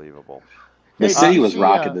 Unbelievable. The Hey, city did was you see,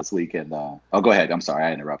 rocking this weekend. Oh, go ahead. I'm sorry.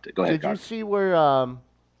 I interrupted. Go ahead, Did you Garth. see where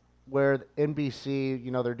where the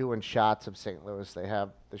NBC, they're doing shots of St. Louis. They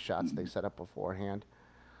have the shots they set up beforehand.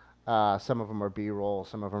 Some of them are B-roll.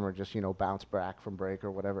 Some of them are just, bounce back from break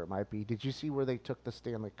or whatever it might be. Did you see where they took the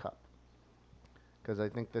Stanley Cup? Because I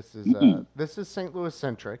think this is St. Louis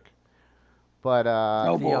centric, but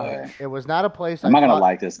Oh The boy, Arch. it was not a place. I'm not gonna thought-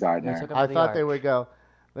 like this They Gardner. took 'em I to the thought they Arch. would go.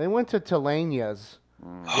 They went to Telania's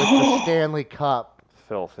with the Stanley Cup.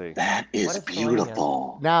 Filthy. That What is is Telania?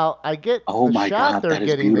 beautiful. Now I get Oh the my shot God, they're that is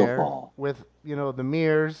getting beautiful. there with the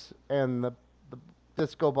mirrors and the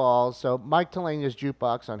disco balls. So Mike Telania's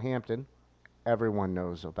jukebox on Hampton, everyone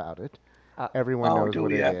knows about it. Everyone Oh, knows do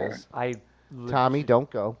what we it ever. is. I Tommy,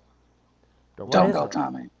 don't go. Don't What Don't is go, it?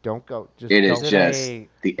 Tommy. Don't go. Just It don't. is Is it just a-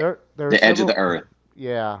 the There are the edge of the several- earth.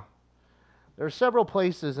 Yeah. There are several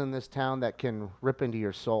places in this town that can rip into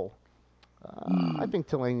your soul. I think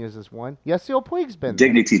Telania's is one. Yasiel Puig's been there.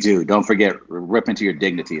 Dignity too. Don't forget, rip into your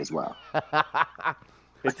dignity as well.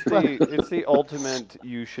 It's the ultimate.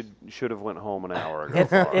 You should have went home an hour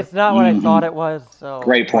ago. It's not what I thought it was. So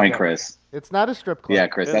Great point, okay. Chris. It's not a strip club. Yeah,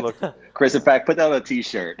 Chris. It That's, looked- Chris, in fact, put that on a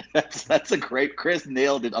T-shirt. That's a great. Chris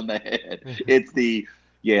nailed it on the head. It's the.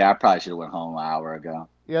 Yeah, I probably should have went home an hour ago.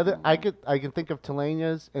 Yeah, I can think of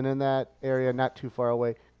Telania's, and in that area, not too far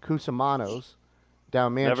away, Cusimano's,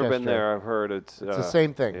 down Manchester. Never been there. I've heard it's. It's the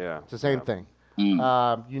same thing. Yeah, It's the same yeah. thing.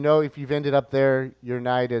 Mm. If you've ended up there, your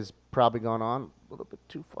night has probably gone on a little bit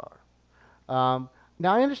too far.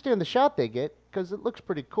 Now I understand the shot they get because it looks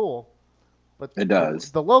pretty cool, but It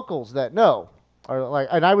does. The locals that know are like,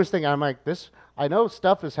 and I was thinking, I'm like, I know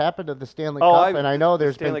stuff has happened to the Stanley Oh, Cup, and I know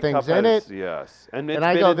there's Stanley been things Cup in has- it, Yes, and it's and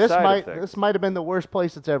I been go, this inside of things. this might have been the worst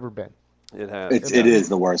place it's ever been. It has. It is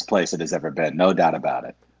the worst place it has ever been. No doubt about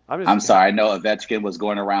it. I'm sorry. I know Ovechkin was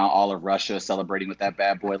going around all of Russia celebrating with that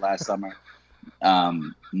bad boy last summer.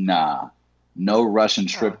 Nah. No Russian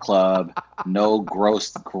strip club. No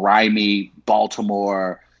gross, grimy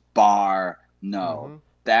Baltimore bar. No. Mhm.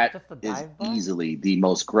 That Just a is dive bar? easily the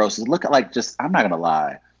most gross. Look at I'm not gonna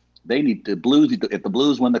lie. They need the Blues. If the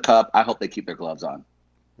Blues win the cup, I hope they keep their gloves on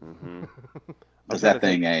Mhm. because trying that to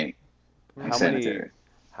think, thing ain't sanitary.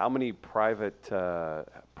 How many private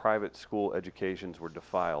school educations were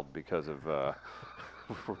defiled because of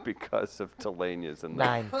Telania's and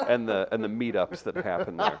Nine. and the meetups that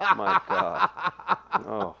happened there? My God.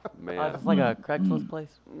 Oh man. It's like a Craigslist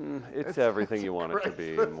place. It's everything you want it to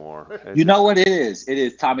be and more. You know what it is? It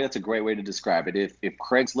is, Tommy. That's a great way to describe it. If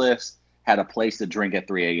Craigslist had a place to drink at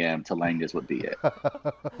 3 a.m., Telania's would be it.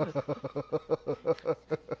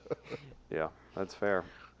 Yeah, that's fair.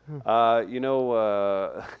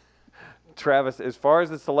 Travis, as far as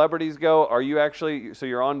the celebrities go, are you actually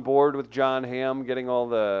you're on board with John Hamm getting all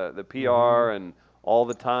the PR and all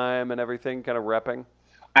the time and everything, kind of repping?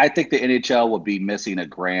 I think the NHL will be missing a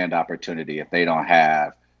grand opportunity if they don't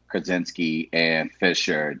have Krasinski and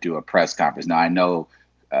Fisher do a press conference. Now I know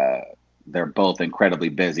they're both incredibly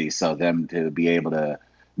busy, so them to be able to,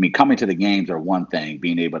 coming to the games are one thing,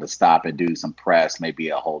 being able to stop and do some press may be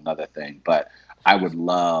a whole nother thing. But I would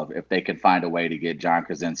love if they could find a way to get John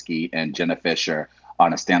Krasinski and Jenna Fisher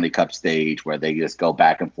on a Stanley Cup stage where they just go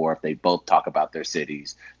back and forth. They both talk about their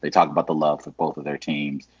cities. They talk about the love for both of their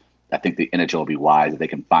teams. I think the NHL will be wise if they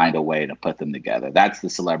can find a way to put them together. That's the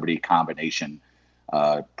celebrity combination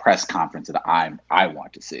press conference that I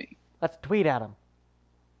want to see. Let's tweet at him.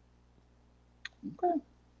 Okay.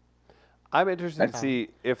 I'm interested to see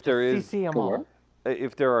if there is CC 'em Sure. all.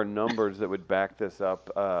 if there are numbers that would back this up,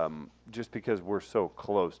 just because we're so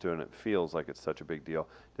close to it and it feels like it's such a big deal.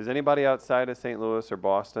 Does anybody outside of St. Louis or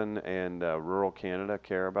Boston and rural Canada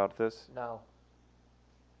care about this? No.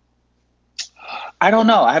 I don't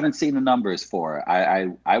know. I haven't seen the numbers for it.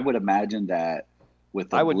 I would imagine that with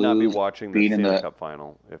the I would not be Blues watching the being in Stanley the Cup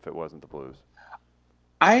final if it wasn't the Blues.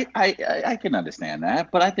 I can understand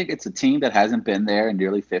that, but I think it's a team that hasn't been there in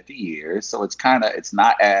nearly 50 years, so it's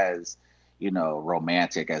not as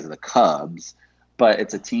romantic as the Cubs, but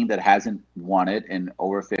it's a team that hasn't won it in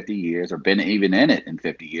over 50 years or been even in it in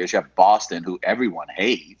 50 years. You have Boston, who everyone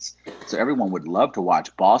hates, so everyone would love to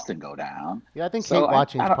watch Boston go down. Yeah, I think So hate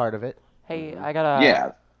watching I is don't- part of it. Hey, I got a.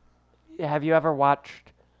 Yeah, Have you ever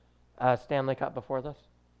watched Stanley Cup before this?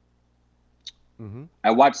 Mm-hmm.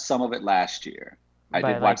 I watched some of it last year. I But,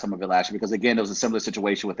 did like- watch some of it last year because, again, it was a similar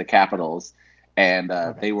situation with the Capitals, and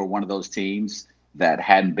they were one of those teams that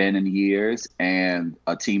hadn't been in years, and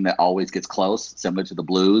a team that always gets close, similar to the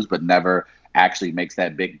Blues, but never actually makes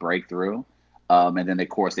that big breakthrough. And then, of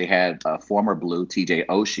course, they had former Blue, TJ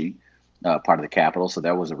Oshie, part of the Capitals, so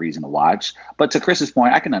that was a reason to watch. But to Chris's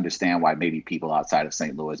point, I can understand why maybe people outside of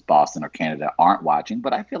St. Louis, Boston, or Canada aren't watching,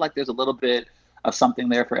 but I feel like there's a little bit of something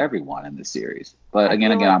there for everyone in this series. But I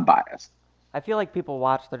again, feel like I'm biased. I feel like people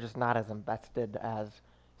watch, they're just not as invested as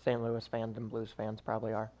St. Louis fans and Blues fans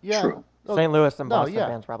probably are. Yeah. True. No, St. Louis and no, Boston yeah.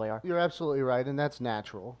 fans probably are. You're absolutely right, and that's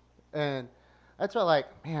natural. And that's why,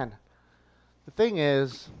 like, man, the thing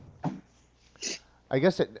is, I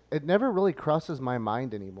guess it never really crosses my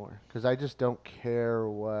mind anymore because I just don't care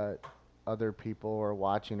what other people are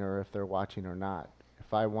watching or if they're watching or not.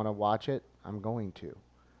 If I want to watch it, I'm going to.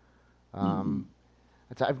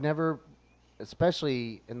 I've never,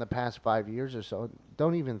 especially in the past 5 years or so,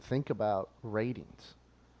 don't even think about ratings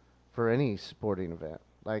for any sporting event.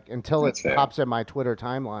 Like until That's it fair. pops in my Twitter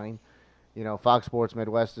timeline, Fox Sports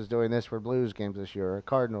Midwest is doing this for Blues games this year, or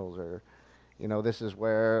Cardinals, or this is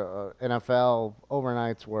where NFL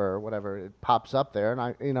overnights were, or whatever. It pops up there,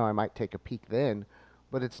 and I might take a peek then,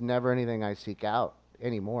 but it's never anything I seek out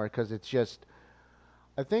anymore because it's just,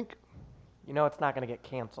 I think. It's not going to get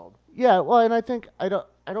canceled. Yeah, well, and I think I don't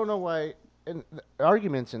know why, and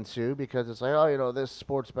arguments ensue because it's like, oh, this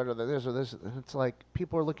sport's better than this or this. It's like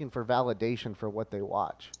people are looking for validation for what they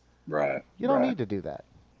watch. Right. You don't need to do that.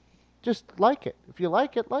 Just like it. If you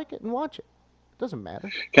like it, and watch it. It doesn't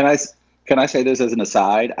matter. Can I say this as an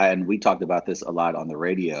aside? And we talked about this a lot on the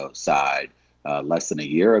radio side less than a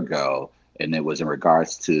year ago, and it was in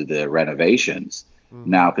regards to the renovations. Mm-hmm.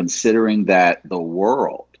 Now, considering that the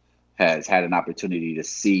world has had an opportunity to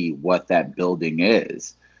see what that building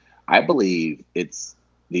is, I believe it's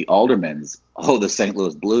the aldermans owe the St.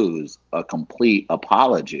 Louis Blues a complete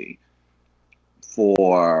apology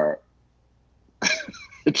for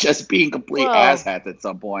just being complete asshats at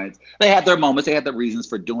some points. They had their moments, they had their reasons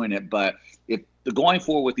for doing it, but if the going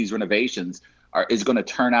forward with these renovations is going to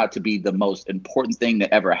turn out to be the most important thing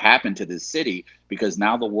that ever happened to this city, because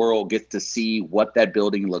now the world gets to see what that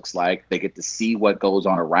building looks like. They get to see what goes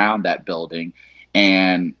on around that building.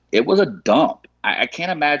 And it was a dump. I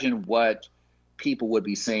can't imagine what people would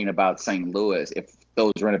be saying about St. Louis if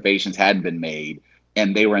those renovations hadn't been made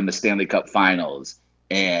and they were in the Stanley Cup Finals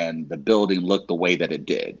and the building looked the way that it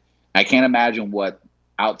did. I can't imagine what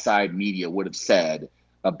outside media would have said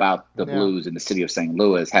about the Blues in the city of St.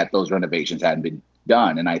 Louis had those renovations hadn't been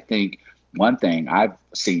done. And I think one thing I've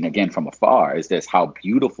seen, again, from afar is this, how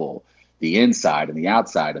beautiful the inside and the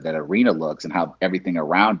outside of that arena looks and how everything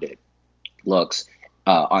around it looks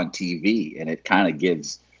on TV. And it kind of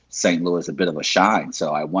gives St. Louis a bit of a shine.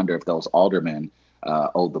 So I wonder if those aldermen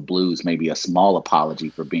owe the Blues maybe a small apology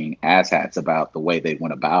for being asshats about the way they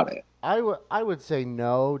went about it. I would say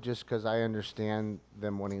no, just because I understand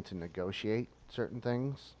them wanting to negotiate certain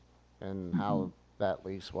things and how that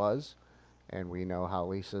lease was. And we know how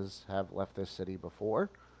leases have left this city before.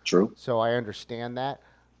 True. So I understand that.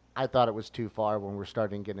 I thought it was too far when we're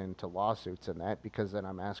starting to get into lawsuits and that, because then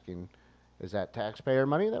I'm asking, is that taxpayer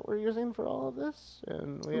money that we're using for all of this?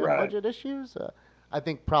 And we have budget issues? I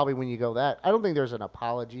think probably when you go that, I don't think there's an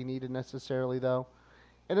apology needed necessarily, though.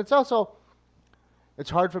 And it's also, it's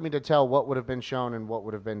hard for me to tell what would have been shown and what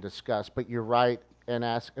would have been discussed. But you're right, and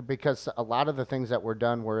ask, because a lot of the things that were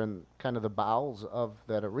done were in kind of the bowels of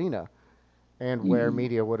that arena and where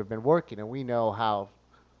media would have been working. And we know how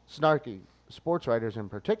snarky sports writers in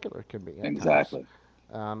particular can be. Exactly.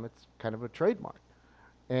 It's kind of a trademark.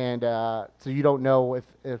 And so you don't know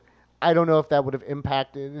if I don't know if that would have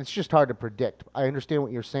impacted. It's just hard to predict. I understand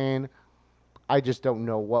what you're saying. I just don't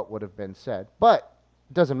know what would have been said. But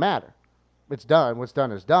it doesn't matter. It's done. What's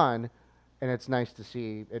done is done. And it's nice to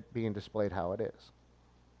see it being displayed how it is.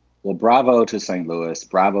 Well, bravo to St. Louis.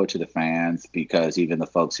 Bravo to the fans, because even the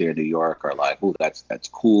folks here in New York are like, "Oh, that's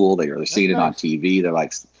cool." They're seeing it on TV. They're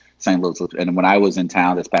like, St. Louis. And when I was in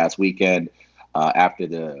town this past weekend, after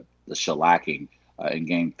the shellacking in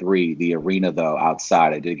Game 3, the arena, though,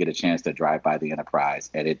 outside, I did get a chance to drive by the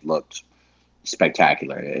Enterprise, and it looked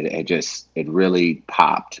spectacular. It really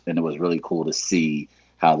popped, and it was really cool to see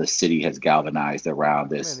how the city has galvanized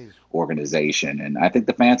around this organization. And I think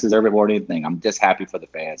the fans deserve it more than anything. I'm just happy for the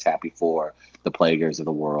fans, happy for the players of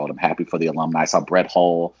the world. I'm happy for the alumni. I saw Brett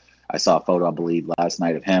Hull. I saw a photo, I believe, last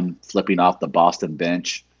night of him flipping off the Boston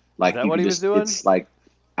bench. Like, is that what he was doing? It's like,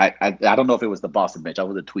 I don't know if it was the Boston bench. That's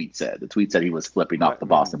what the tweet said. The tweet said he was flipping off the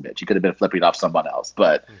Boston bench. He could have been flipping off someone else,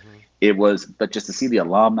 but but just to see the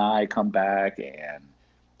alumni come back and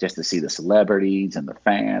just to see the celebrities and the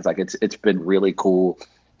fans, like it's been really cool,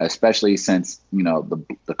 especially since,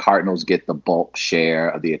 the Cardinals get the bulk share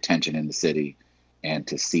of the attention in the city, and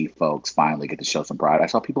to see folks finally get to show some pride. I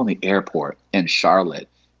saw people in the airport in Charlotte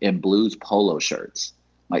in Blues polo shirts.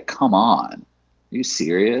 Like, come on. Are you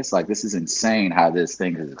serious? Like, this is insane how this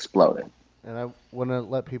thing has exploded. And I want to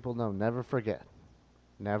let people know, never forget.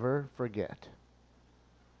 Never forget.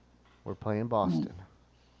 We're playing Boston. Never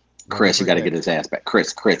Chris, you got to forget. get his ass back.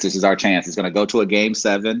 Chris, this is our chance. It's going to go to a game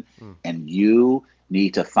 7, and you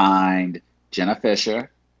need to find Jenna Fisher,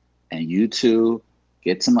 and you two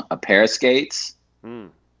get a pair of skates.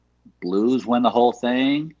 Blues win the whole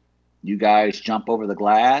thing. You guys jump over the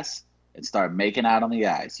glass and start making out on the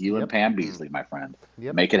ice. You and Pam Beasley, my friend.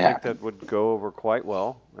 Yep. Make it I think happen. that would go over quite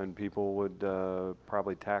well, and people would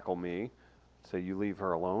probably tackle me, say you leave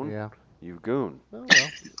her alone. Yeah. You goon. Oh, well,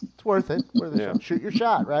 it's worth it. Worth a Yeah. shot. Shoot your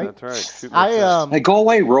shot, right? That's right. Shoot my shot. I Hey, go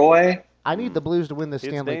away, Roy. I need the Blues to win the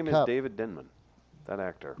His Stanley name Cup. is David Denman, that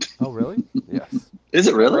actor. Oh, really? Yes. Is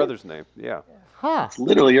it really? Brother's name. Yeah. Huh. It's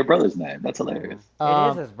literally your brother's name. That's hilarious. It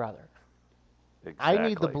is his brother. Exactly. I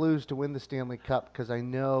need the Blues to win the Stanley Cup because I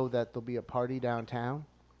know that there'll be a party downtown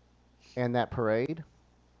and that parade.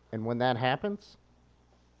 And when that happens,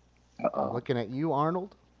 I'm Uh-oh. looking at you,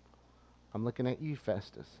 Arnold. I'm looking at you,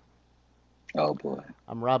 Festus. Oh, boy.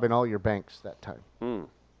 I'm robbing all your banks that time. Nice.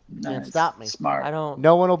 Can't stop me. Smart. I don't.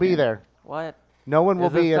 No one will be there. What? No one will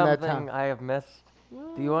Is this be in that something town. I have missed?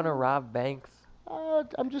 Do you want to rob banks?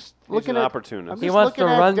 I'm just He's looking an at opportunist. I'm He just wants to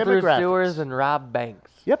looking at run through demographics. sewers and rob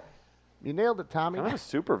banks. Yep. You nailed it, Tommy. Kind of a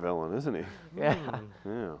super villain, isn't he? Yeah.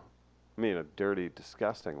 Yeah. I mean, a dirty,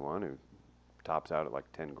 disgusting one who tops out at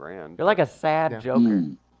like 10 grand. You're like a sad Yeah. Joker.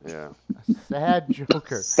 Yeah. Sad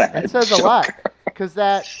Joker. Sad That says a lot Joker. because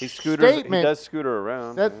that He scooters. statement, He does scooter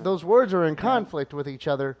around. that yeah. those words are in conflict with each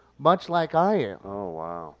other, much like I am. Oh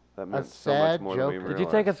wow, that meant so sad much more than we Joker. Did you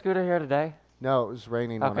take a scooter here today? No, it was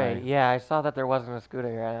raining. when Okay, I- yeah, I saw that there wasn't a scooter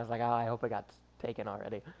here, and I was like, oh, I hope it got taken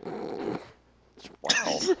already.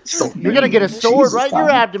 Wow. So You're gonna get a mean. sword Jesus, right in your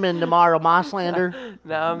Tommy. abdomen tomorrow, Mosslander.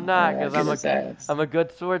 No, I'm not, Yeah, because get his ass. I'm a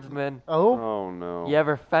good swordsman. Oh, Oh no. You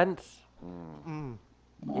ever fence? Oh,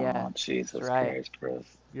 Yeah, Jesus that's right. Christ, Chris.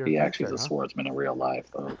 You're He a actually is a fencer, huh? swordsman in real life.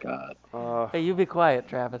 Oh, God. Hey, you be quiet,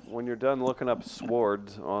 Travis. When you're done looking up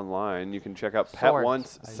swords online, you can check out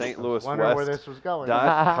Swords. wonder where this was going.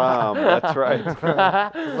 PetOnceSt.com. That's right.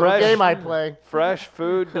 Little game I play. Fresh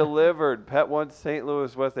food delivered. Pet Once St.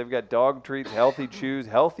 Louis West. They've got dog treats, healthy chews,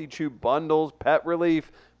 healthy chew bundles, pet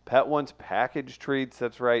relief, Pet Once package treats.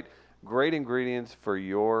 That's right. Great ingredients for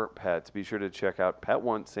your pets. Be sure to check out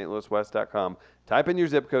PetOnceStLouisWest.com. Type in your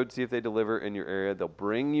zip code, see if they deliver in your area. They'll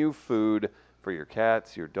bring you food for your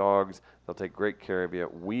cats, your dogs. They'll take great care of you.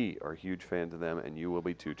 We are huge fans of them, and you will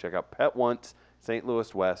be too. Check out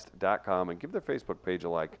PetOnceStLouisWest.com and give their Facebook page a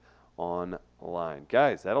like online.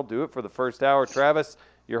 Guys, that'll do it for the first hour. Travis,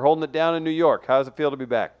 you're holding it down in New York. How does it feel to be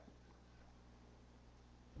back?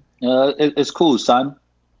 It's cool, son.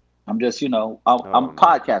 I'm just, I'm no.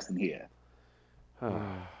 podcasting here.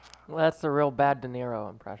 Well, that's the real bad De Niro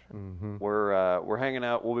impression. We're hanging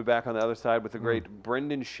out. We'll be back on the other side with the great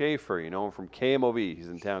Brendan Schaefer. You know him from KMOV. He's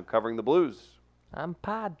in town covering the Blues. I'm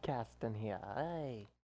podcasting here. Hey.